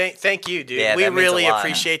 man. Thank you, dude. Yeah, we that means really a lot.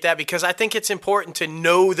 appreciate that because I think it's important to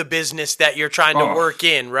know the business that you're trying to work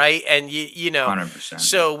in, right? And you know, 100%.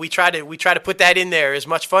 So we try to put that in there. As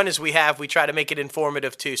much fun as we have, we try to make it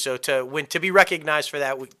informative too. So to be recognized for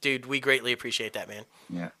that, dude, we greatly appreciate that, man.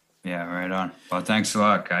 Yeah, right on. Well, thanks a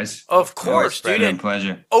lot, guys. Of course, dude. It's been a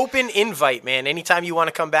pleasure. Open invite, man. Anytime you want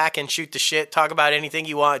to come back and shoot the shit, talk about anything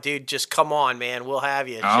you want, dude, just come on, man. We'll have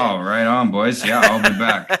you. Oh, right on, boys. Yeah, I'll be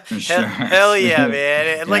back for sure. Hell yeah,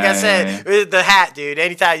 man. And like I said, the hat, dude.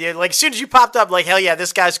 Anytime you like, as soon as you popped up, like, hell yeah,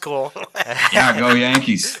 this guy's cool. Yeah, go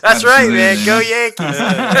Yankees. That's absolutely right, man. Go Yankees.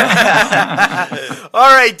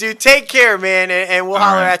 All right, dude. Take care, man, and we'll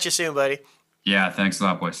holler at you soon, buddy. Yeah, thanks a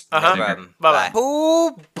lot, boys. Bye-bye.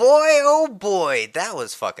 Oh boy, that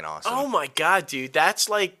was fucking awesome. Oh my god, dude, that's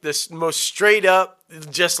like the most straight up,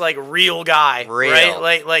 just like real guy, right?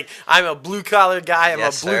 Like I'm a blue collar guy. I'm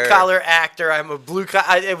a blue collar actor. I'm a blue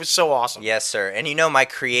collar. It was so awesome. Yes, sir. And you know, my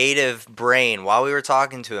creative brain, while we were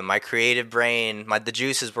talking to him, the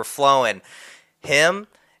juices were flowing. Him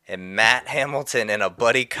and Matt Hamilton in a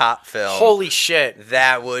buddy cop film. Holy shit,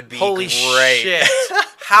 that would be great. Shit.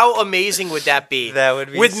 How amazing would that be? That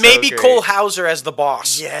would be with so maybe great. Cole Hauser as the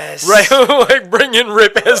boss. Yes. Right? Like bring in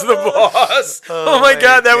Rip as the boss. Oh my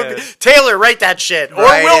god, that would be Taylor, write that shit. Or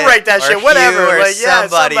we'll write that shit. Whatever. Or like, yeah,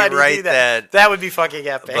 somebody write do that. That would be fucking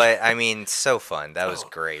epic. But I mean, so fun. That was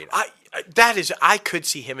great. I could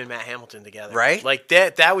see him and Matt Hamilton together. Right? Like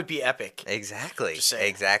that would be epic. Exactly.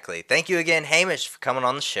 Exactly. Thank you again, Hamish, for coming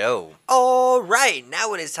on the show. All right,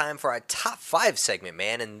 now it is time for our top 5 segment,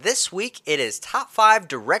 man. And this week it is top 5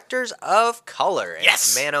 directors of color. And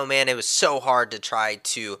yes. Man, oh man, it was so hard to try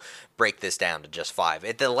to break this down to just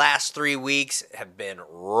 5. The last 3 weeks have been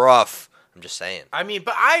rough. I'm just saying. I mean,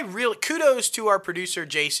 but kudos to our producer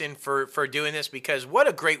Jason for doing this, because what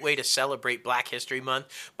a great way to celebrate Black History Month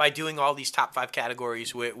by doing all these top 5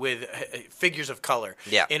 categories with figures of color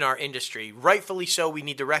in our industry. Rightfully so. We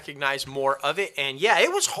need to recognize more of it. And yeah,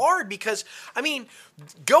 it was hard because, I mean,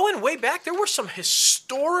 going way back, there were some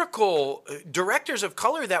historical directors of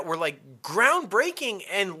color that were like groundbreaking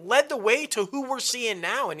and led the way to who we're seeing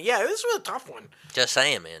now. And yeah, this was a tough one. Just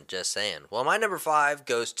saying, man. Just saying. Well, my number 5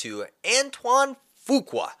 goes to Antoine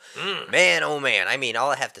Fuqua. Man, oh man. I mean,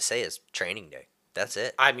 all I have to say is Training Day. That's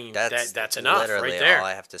it. I mean, that's enough right there. All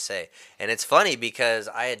I have to say. And it's funny because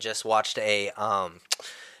I had just watched an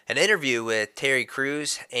interview with Terry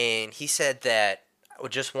Crews, and he said that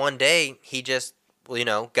just one day he just,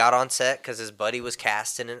 got on set because his buddy was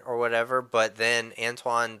casting it or whatever. But then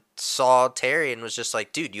Antoine saw Terry and was just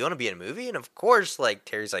like, dude, you want to be in a movie? And of course, like,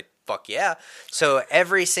 Terry's like, fuck yeah. So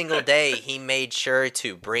every single day he made sure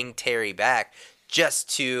to bring Terry back just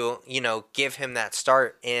to, give him that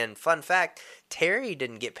start. And fun fact, Terry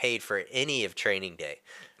didn't get paid for any of Training Day.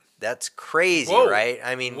 That's crazy, right?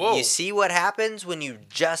 I mean, you see what happens when you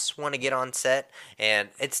just want to get on set, and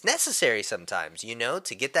it's necessary sometimes,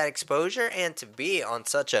 to get that exposure and to be on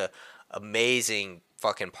such a amazing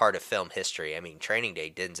fucking part of film history. I mean, Training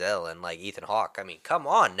Day, Denzel, and like Ethan Hawke. I mean, come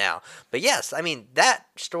on now. But yes, I mean, that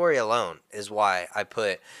story alone is why I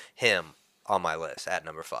put him on my list at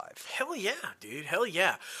number 5. Hell yeah, dude. Hell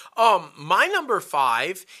yeah. My number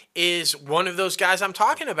 5 is one of those guys I'm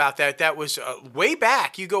talking about that was way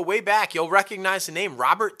back. You go way back, you'll recognize the name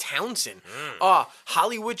Robert Townsend.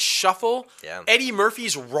 Hollywood Shuffle, Eddie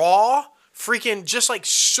Murphy's Raw. Freaking just like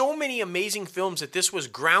so many amazing films that this was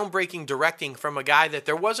groundbreaking directing from a guy that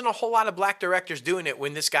there wasn't a whole lot of black directors doing it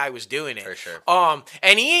when this guy was doing it. For sure.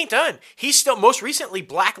 And he ain't done. He's still, most recently,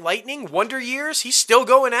 Black Lightning, Wonder Years, he's still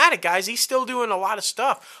going at it, guys. He's still doing a lot of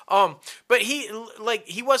stuff. But he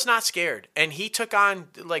was not scared. And he took on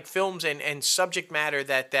like films and subject matter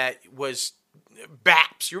that was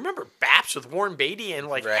Baps. You remember Baps with Warren Beatty and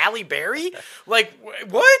like Right. Halle Berry? Like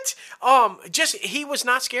what? Just he was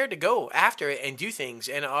not scared to go after it and do things,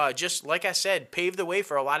 and just like I said, pave the way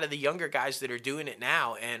for a lot of the younger guys that are doing it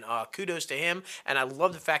now. And kudos to him. And I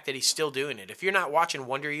love the fact that he's still doing it. If you're not watching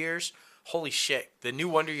Wonder Years, holy shit, the new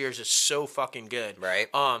Wonder Years is so fucking good. Right.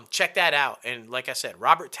 Check that out. And like I said,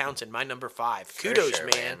 Robert Townsend, my number 5. For Kudos, sure,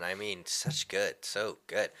 man. I mean, such good, so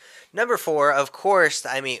good. Number 4, of course.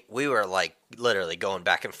 I mean, we were like literally going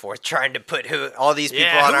back and forth trying to put all these people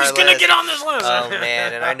on our who's list. gonna get on this list? Oh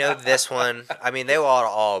man, and I know this one. I mean, they were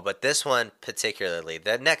all, but this one particularly.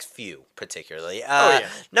 The next few particularly. Yeah.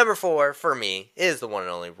 Number 4 for me is the one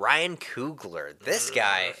and only Ryan Coogler. This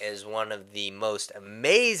guy is one of the most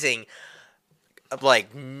amazing,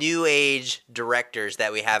 like, new age directors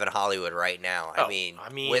that we have in Hollywood right now. I mean,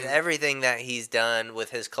 with everything that he's done with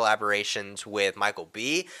his collaborations with Michael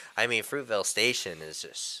B. I mean, Fruitvale Station is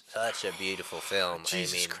just such a beautiful film.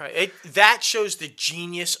 Jesus I mean, Christ. That shows the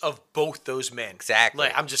genius of both those men. Exactly.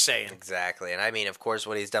 Like, I'm just saying. Exactly. And I mean, of course,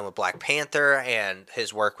 what he's done with Black Panther and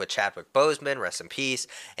his work with Chadwick Boseman, rest in peace,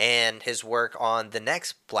 and his work on the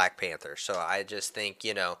next Black Panther. So I just think,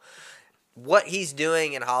 what he's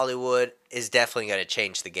doing in Hollywood is definitely going to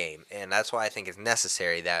change the game. And that's why I think it's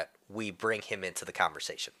necessary that we bring him into the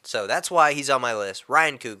conversation. So that's why he's on my list.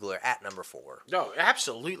 Ryan Coogler at number 4. No,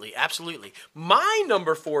 absolutely, absolutely. My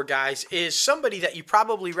number 4, guys, is somebody that you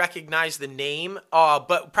probably recognize the name,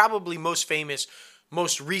 but probably most famous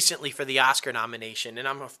most recently for the Oscar nomination. And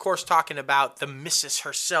I'm, of course, talking about the missus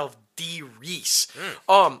herself, Dee Reese.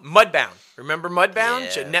 Mudbound. Remember Mudbound? Yeah.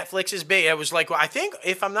 So Netflix's big. It was like, I think,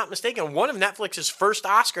 if I'm not mistaken, one of Netflix's first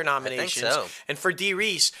Oscar nominations. I think so. And for Dee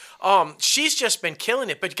Reese, she's just been killing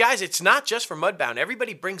it. But guys, it's not just for Mudbound.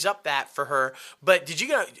 Everybody brings up that for her. But did you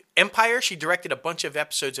know Empire? She directed a bunch of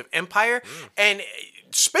episodes of Empire and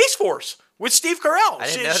Space Force with Steve Carell. I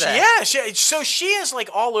didn't know that. So she is like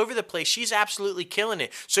all over the place. She's absolutely killing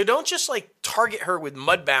it. So don't just like target her with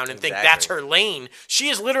Mudbound and think that's her lane. She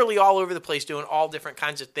is literally all over the place doing all different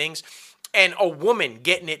kinds of things. And a woman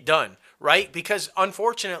getting it done, right? Because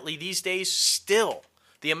unfortunately these days still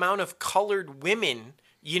the amount of colored women,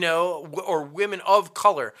 or women of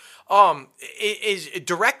color, is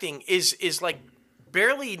directing is like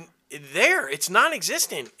barely there. It's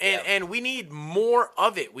non-existent, and we need more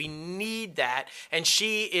of it. We need that, and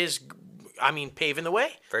she is, paving the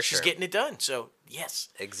way. She's getting it done. So yes,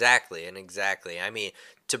 exactly. I mean,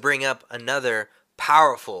 to bring up another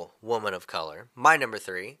powerful woman of color, my number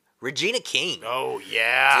 3, Regina King. Oh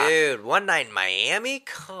yeah, dude, One Night in Miami.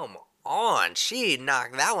 Come on, she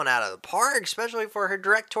knocked that one out of the park, especially for her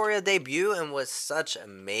directorial debut, and was such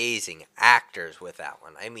amazing actors with that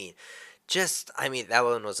one. That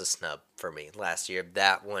one was a snub for me last year.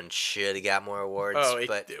 That one should have got more awards.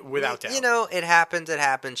 But without doubt. It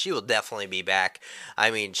happens. She will definitely be back.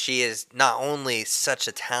 I mean, she is not only such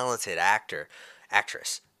a talented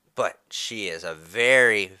actress, but she is a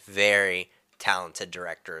very, very talented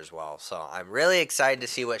director as well. So I'm really excited to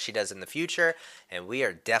see what she does in the future, and we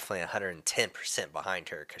are definitely 110% behind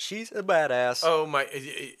her because she's a badass. Oh my,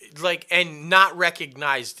 and not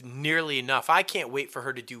recognized nearly enough. I can't wait for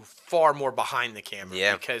her to do far more behind the camera.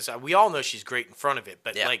 Yeah. Because we all know she's great in front of it,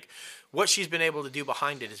 but what she's been able to do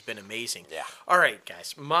behind it has been amazing. Yeah. All right,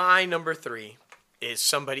 guys, my number 3 is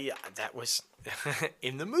somebody that was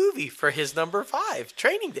in the movie for his number 5,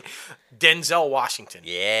 Training Day. Denzel Washington.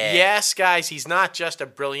 Yeah. Yes, guys, he's not just a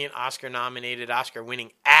brilliant Oscar-nominated,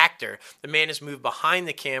 Oscar-winning actor. The man has moved behind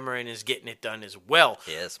the camera and is getting it done as well.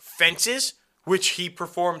 Yes. Fences, which he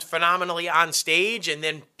performed phenomenally on stage and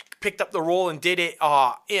then picked up the role and did it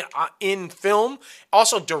in film.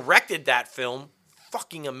 Also directed that film.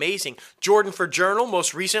 Fucking amazing. Jordan for Journal,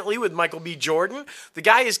 most recently with Michael B. Jordan. The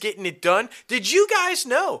guy is getting it done. Did you guys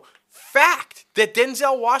know, fact, that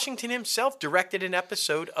Denzel Washington himself directed an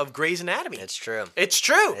episode of Grey's Anatomy? It's true. It's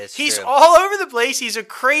true. It's He's true. all over the place. He's a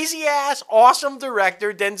crazy-ass, awesome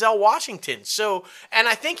director, Denzel Washington. So, and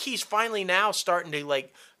I think he's finally now starting to,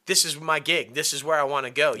 this is my gig. This is where I want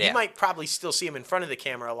to go. Yeah. You might probably still see him in front of the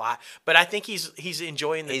camera a lot, but I think he's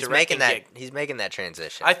enjoying the directing gig. He's making that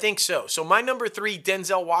transition. I think so. So my number 3,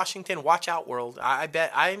 Denzel Washington. Watch out, world. I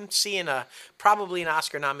bet I'm seeing probably an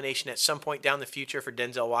Oscar nomination at some point down the future for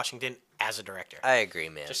Denzel Washington as a director. I agree,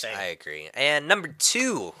 man. Just saying. I agree. And number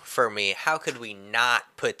 2 for me, how could we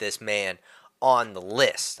not put this man on the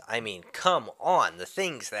list? I mean, come on. The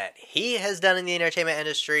things that he has done in the entertainment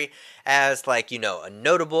industry as, a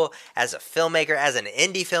notable, as a filmmaker, as an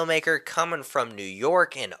indie filmmaker, coming from New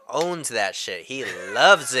York and owns that shit. He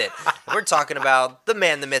loves it. We're talking about the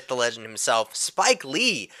man, the myth, the legend himself, Spike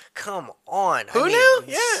Lee. Come on. Who knew?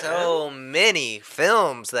 Yeah. So many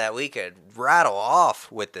films that we could rattle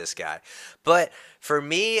off with this guy. But for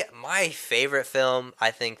me, my favorite film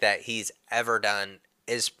I think that he's ever done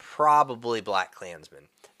is probably Black Klansman.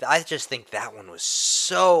 I just think that one was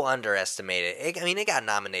so underestimated. It got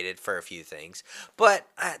nominated for a few things, but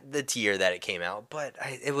the year that it came out, but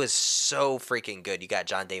it was so freaking good. You got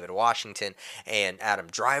John David Washington and Adam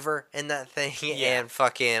Driver in that thing, and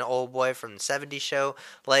fucking old boy from the '70s show.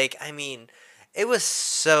 It was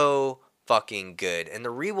so fucking good, and the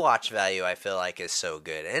rewatch value I feel like is so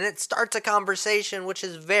good, and it starts a conversation which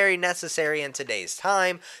is very necessary in today's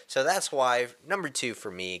time. So that's why number 2 for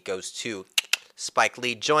me goes to Spike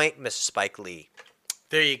Lee joint, Mr. Spike Lee.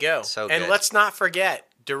 There you go. So and good. let's not forget,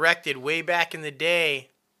 directed way back in the day,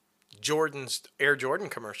 Jordan's Air Jordan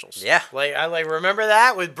commercials. Yeah. I remember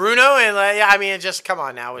that with Bruno and just come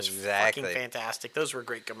on now. It was Exactly. fucking fantastic. Those were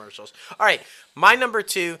great commercials. All right. My number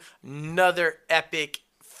 2, another epic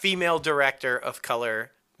female director of color,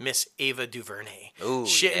 Miss Ava DuVernay. Ooh,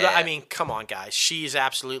 yeah. Come on, guys. She's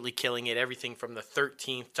absolutely killing it. Everything from the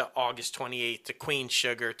 13th to August 28th to Queen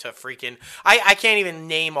Sugar to freaking... I can't even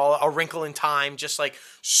name all... A Wrinkle in Time. Just like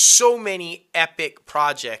so many epic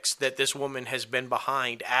projects that this woman has been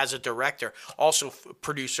behind as a director. Also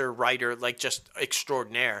producer, writer, just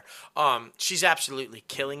extraordinaire. She's absolutely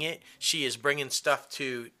killing it. She is bringing stuff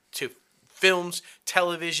to films,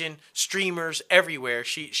 television, streamers, everywhere.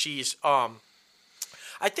 She's...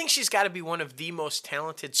 I think she's got to be one of the most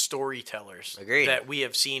talented storytellers that we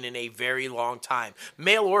have seen in a very long time,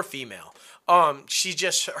 male or female. She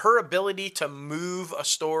just, her ability to move a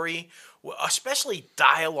story, especially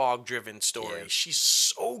dialogue-driven stories. Yeah. She's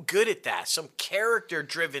so good at that. Some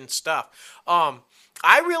character-driven stuff.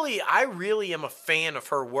 I really am a fan of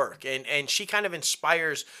her work, and she kind of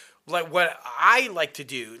inspires what I like to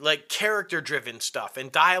do, character-driven stuff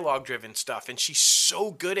and dialogue-driven stuff, and she's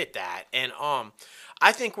so good at that. And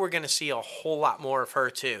I think we're going to see a whole lot more of her,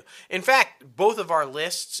 too. In fact, both of our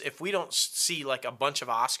lists, if we don't see, a bunch of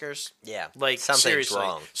Oscars... Yeah, something's seriously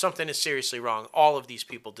wrong. Something is seriously wrong. All of these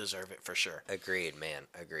people deserve it, for sure. Agreed, man.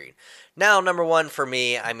 Agreed. Now, number 1 for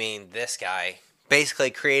me, this guy basically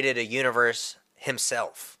created a universe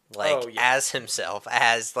himself. As himself,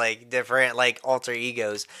 as different alter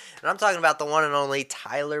egos, and I'm talking about the one and only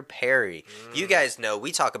Tyler Perry. You guys know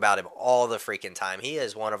we talk about him all the freaking time. He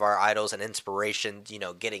is one of our idols and inspirations,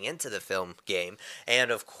 getting into the film game,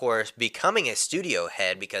 and of course becoming a studio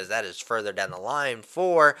head, because that is further down the line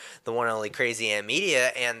for the one and only Crazy Ant Media,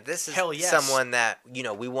 and this is someone that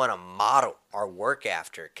we want to model our work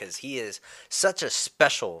after, because he is such a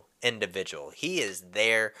special individual. He is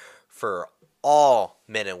there for all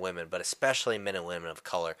men and women, but especially men and women of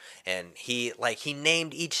color. And he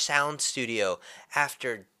named each sound studio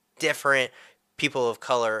after different people of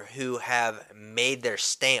color who have made their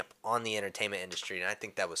stamp on the entertainment industry. And I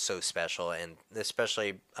think that was so special, and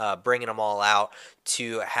especially bringing them all out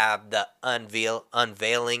to have the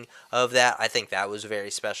unveiling of that. I think that was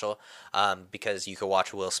very special, because you could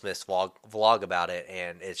watch Will Smith's vlog about it,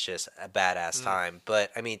 and it's just a badass time.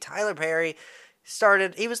 But Tyler Perry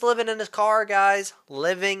he was living in his car, guys.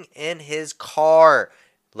 Living in his car.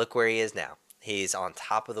 Look where he is now. He's on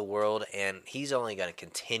top of the world, and he's only going to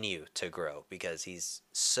continue to grow because he's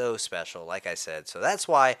so special, like I said. So that's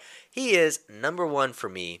why he is number 1 for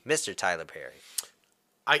me, Mr. Tyler Perry.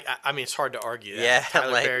 It's hard to argue that. Yeah,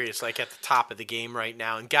 Tyler Perry is at the top of the game right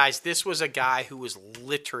now. And guys, this was a guy who was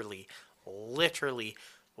literally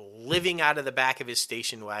living out of the back of his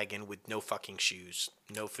station wagon with no fucking shoes,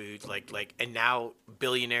 no food, and now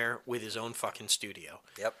billionaire with his own fucking studio.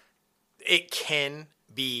 Yep. It can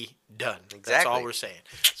be done. Exactly. That's all we're saying.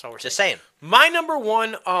 Just saying. My number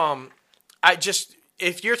 1,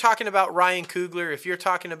 if you're talking about Ryan Coogler, if you're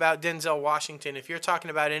talking about Denzel Washington, if you're talking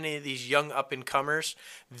about any of these young up-and-comers,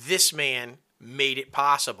 this man made it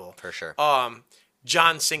possible. For sure.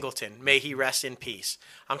 John Singleton, may he rest in peace.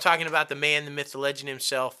 I'm talking about the man, the myth, the legend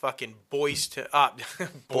himself, fucking Boys to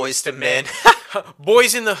Men.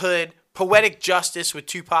 Boys in the Hood, Poetic Justice with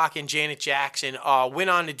Tupac and Janet Jackson.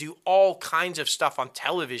 Went on to do all kinds of stuff on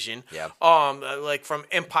television. Yeah. From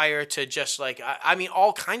Empire to just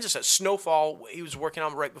all kinds of stuff. Snowfall, he was working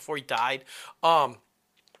on right before he died.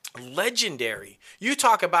 Legendary. You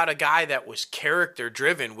talk about a guy that was character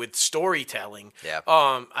driven with storytelling. Yeah.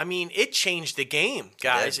 It changed the game,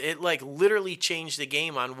 guys. It literally changed the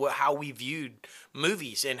game on how we viewed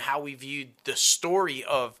movies and how we viewed the story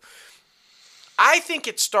of. I think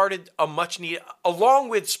it started a much needed, along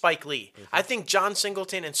with Spike Lee. I think John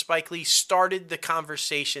Singleton and Spike Lee started the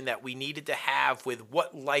conversation that we needed to have with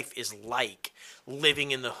what life is like living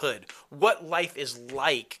in the hood, what life is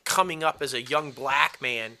like coming up as a young black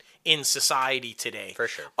man in society today. For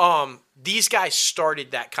sure. These guys started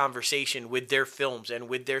that conversation with their films and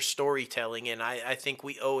with their storytelling, and I think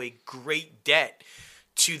we owe a great debt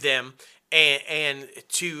to them. And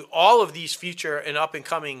to all of these future and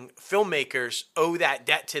up-and-coming filmmakers owe that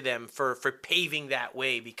debt to them for paving that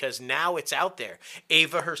way, because now it's out there.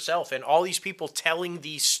 Ava herself and all these people telling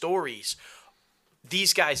these stories,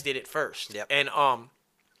 these guys did it first. Yep. And,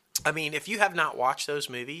 I mean, if you have not watched those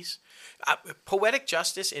movies, Poetic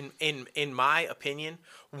Justice, in my opinion,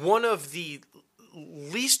 one of the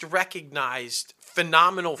least recognized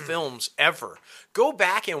phenomenal films ever. Go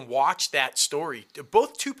back and watch that story.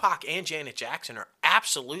 Both Tupac and Janet Jackson are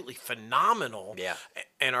absolutely phenomenal. Yeah.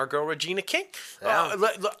 And our girl Regina King. Yeah.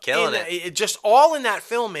 Killing it. Just all in that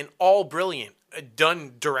film and all brilliant.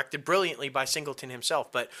 Directed brilliantly by Singleton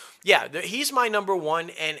himself. But yeah, he's my number one,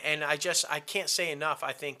 and I can't say enough.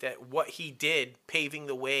 I think that what he did, paving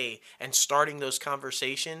the way and starting those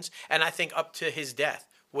conversations, and I think up to his death,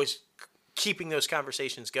 was keeping those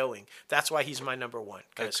conversations going. That's why he's my number one.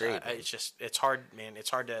 Because it's hard, man. It's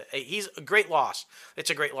hard to. He's a great loss. It's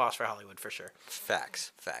a great loss for Hollywood for sure.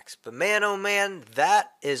 Facts. But man, oh man,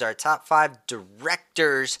 that is our top 5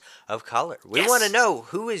 directors of color. We want to know,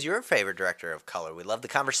 who is your favorite director of color? We love the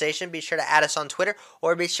conversation. Be sure to add us on Twitter,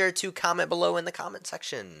 or be sure to comment below in the comment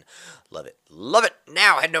section. Love it.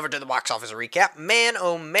 Now heading over to the box office recap. Man,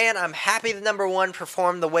 oh man, I'm happy the number 1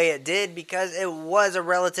 performed the way it did, because it was a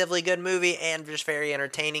relatively good movie and just very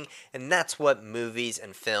entertaining, and that's what movies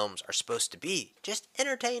and films are supposed to be, just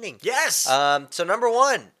entertaining. Yes. So number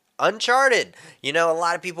 1, Uncharted. You know, a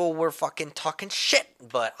lot of people were fucking talking shit,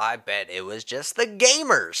 but I bet it was just the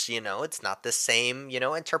gamers. You know, it's not the same,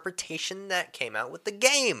 interpretation that came out with the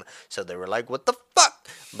game. So they were like, what the fuck?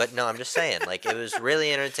 But no, I'm just saying, like, it was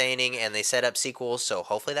really entertaining, and they set up sequels, so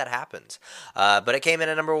hopefully that happens. But it came in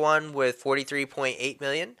at number 1 with 43.8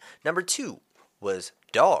 million. Number 2 was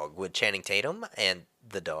Dog with Channing Tatum and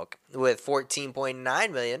the dog with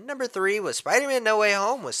 14.9 million. Number 3 was Spider-Man No Way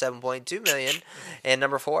Home with 7.2 million. And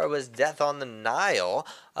number 4 was Death on the Nile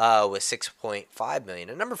with 6.5 million.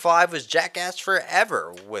 And number 5 was Jackass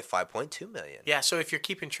Forever with 5.2 million. Yeah, so if you're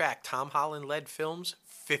keeping track, Tom Holland led films,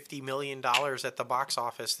 $50 million at the box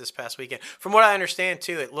office this past weekend. From what I understand,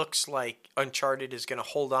 too, it looks like Uncharted is going to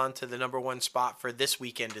hold on to the number 1 spot for this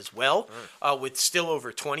weekend as well, with still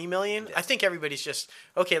over 20 million. Yeah. I think everybody's just,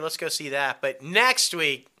 okay, let's go see that. But next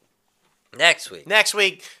week,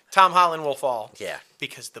 Tom Holland will fall. Yeah.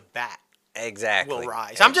 Because the bat exactly will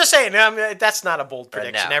rise. I'm just saying, that's not a bold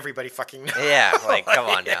prediction. No. Everybody fucking knows. Yeah, like, come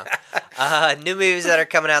on now. New movies that are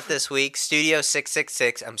coming out this week. Studio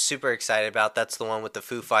 666, I'm super excited about. That's the one with the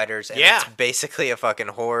Foo Fighters. And it's basically a fucking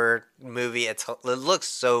horror movie. It looks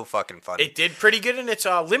so fucking funny. It did pretty good in its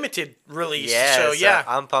limited release. Yeah, so yeah.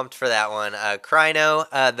 I'm pumped for that one.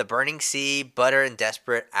 Kryno, The Burning Sea, Butter, and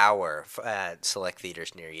Desperate Hour at select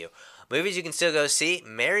theaters near you. Movies you can still go see: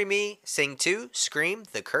 Marry Me, Sing 2, Scream,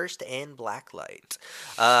 The Cursed, and Blacklight.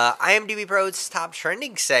 IMDb Pro's top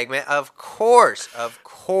trending segment, of course,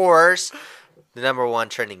 the number 1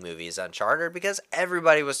 trending movie is Uncharted, because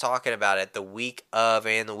everybody was talking about it the week of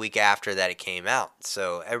and the week after that it came out.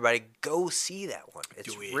 So everybody go see that one.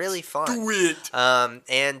 It's really fun. Do it.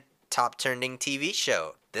 And top trending TV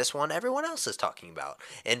show. This one everyone else is talking about.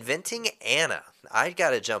 Inventing Anna. I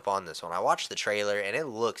got to jump on this one. I watched the trailer, and it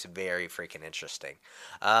looks very freaking interesting.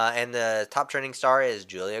 And the top trending star is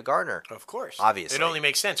Julia Garner. Of course. Obviously. It only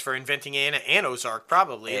makes sense for Inventing Anna and Ozark,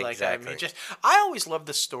 probably. Exactly. I always love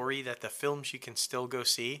the story that the films you can still go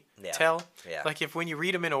see tell. Yeah. Like, when you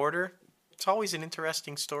read them in order, it's always an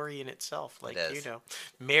interesting story in itself. Like,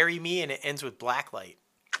 Marry Me, and it ends with Blacklight.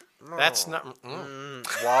 That's not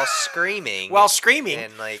while screaming.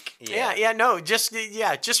 And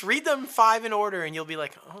just read them 5 in order, and you'll be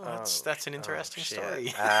like, that's an interesting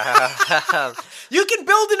story. You can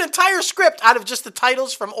build an entire script out of just the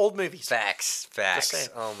titles from old movies. Facts.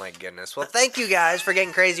 Oh my goodness. Well, thank you guys for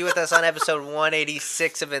getting crazy with us on episode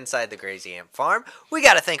 186 of Inside the Crazy Ant Farm. We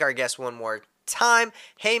got to thank our guest one more time,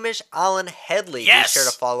 Hamish Allen Headley. Yes! Be sure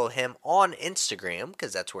to follow him on Instagram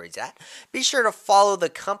because that's where he's at. Be sure to follow the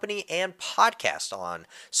company and podcast on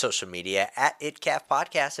social media at ItCaf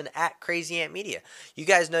Podcast and at Crazy Ant Media. You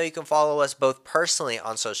guys know you can follow us both personally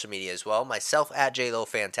on social media as well. Myself at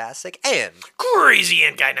JLoFantastic and Crazy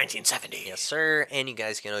Ant Guy 1970. yes, sir. And you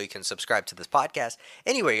guys know you can subscribe to this podcast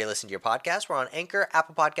anywhere you listen to your podcast. We're on Anchor,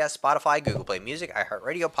 Apple Podcasts, Spotify, Google Play Music,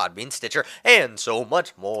 iHeartRadio, Podbean, Stitcher, and so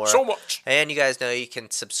much more. So much. And you guys know you can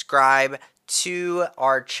subscribe to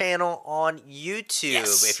our channel on YouTube.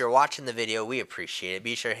 Yes. If you're watching the video, we appreciate it.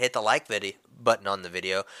 Be sure to hit the like button on the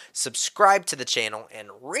video, subscribe to the channel, and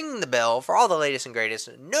ring the bell for all the latest and greatest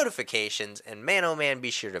notifications. And man, oh man,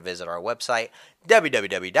 be sure to visit our website,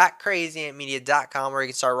 www.crazyantmedia.com, where you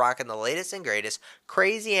can start rocking the latest and greatest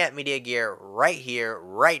Crazy Ant Media gear right here,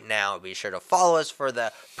 right now. Be sure to follow us for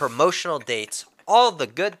the promotional dates, all the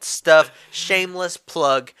good stuff, shameless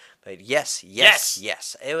plug. But yes.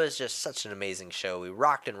 It was just such an amazing show. We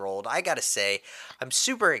rocked and rolled. I gotta say, I'm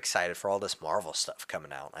super excited for all this Marvel stuff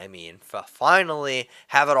coming out. I mean, finally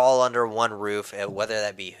have it all under one roof, whether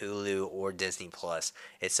that be Hulu or Disney Plus.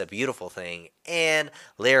 It's a beautiful thing. And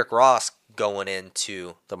Lyric Ross going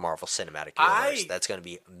into the Marvel Cinematic Universe. That's going to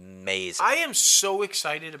be amazing. I am so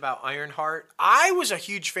excited about Ironheart. I was a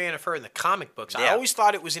huge fan of her in the comic books. I Yeah. always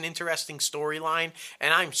thought it was an interesting storyline,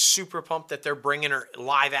 and I'm super pumped that they're bringing her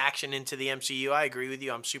live action into the MCU. I agree with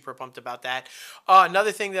you. I'm super pumped about that.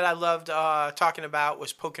 Another thing that I loved talking about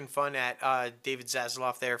was poking fun at David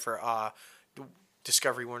Zaslav there for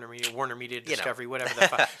Discovery, Warner Media, Discovery, whatever the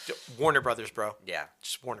fuck. Warner Brothers, bro. Yeah.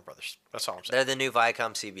 Just Warner Brothers. That's all I'm saying. They're the new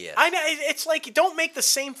Viacom CBS. I know. It's like, don't make the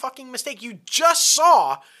same fucking mistake. You just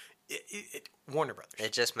saw Warner Brothers.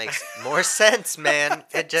 It just makes more sense, man.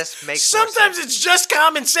 It just makes more Sometimes sense. it's just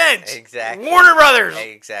common sense. Exactly. Warner Brothers.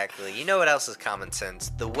 Exactly. You know what else is common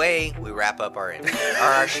sense? The way we wrap up our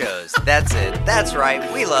shows. That's it. That's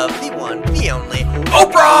right. We love the one, the only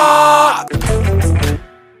Oprah!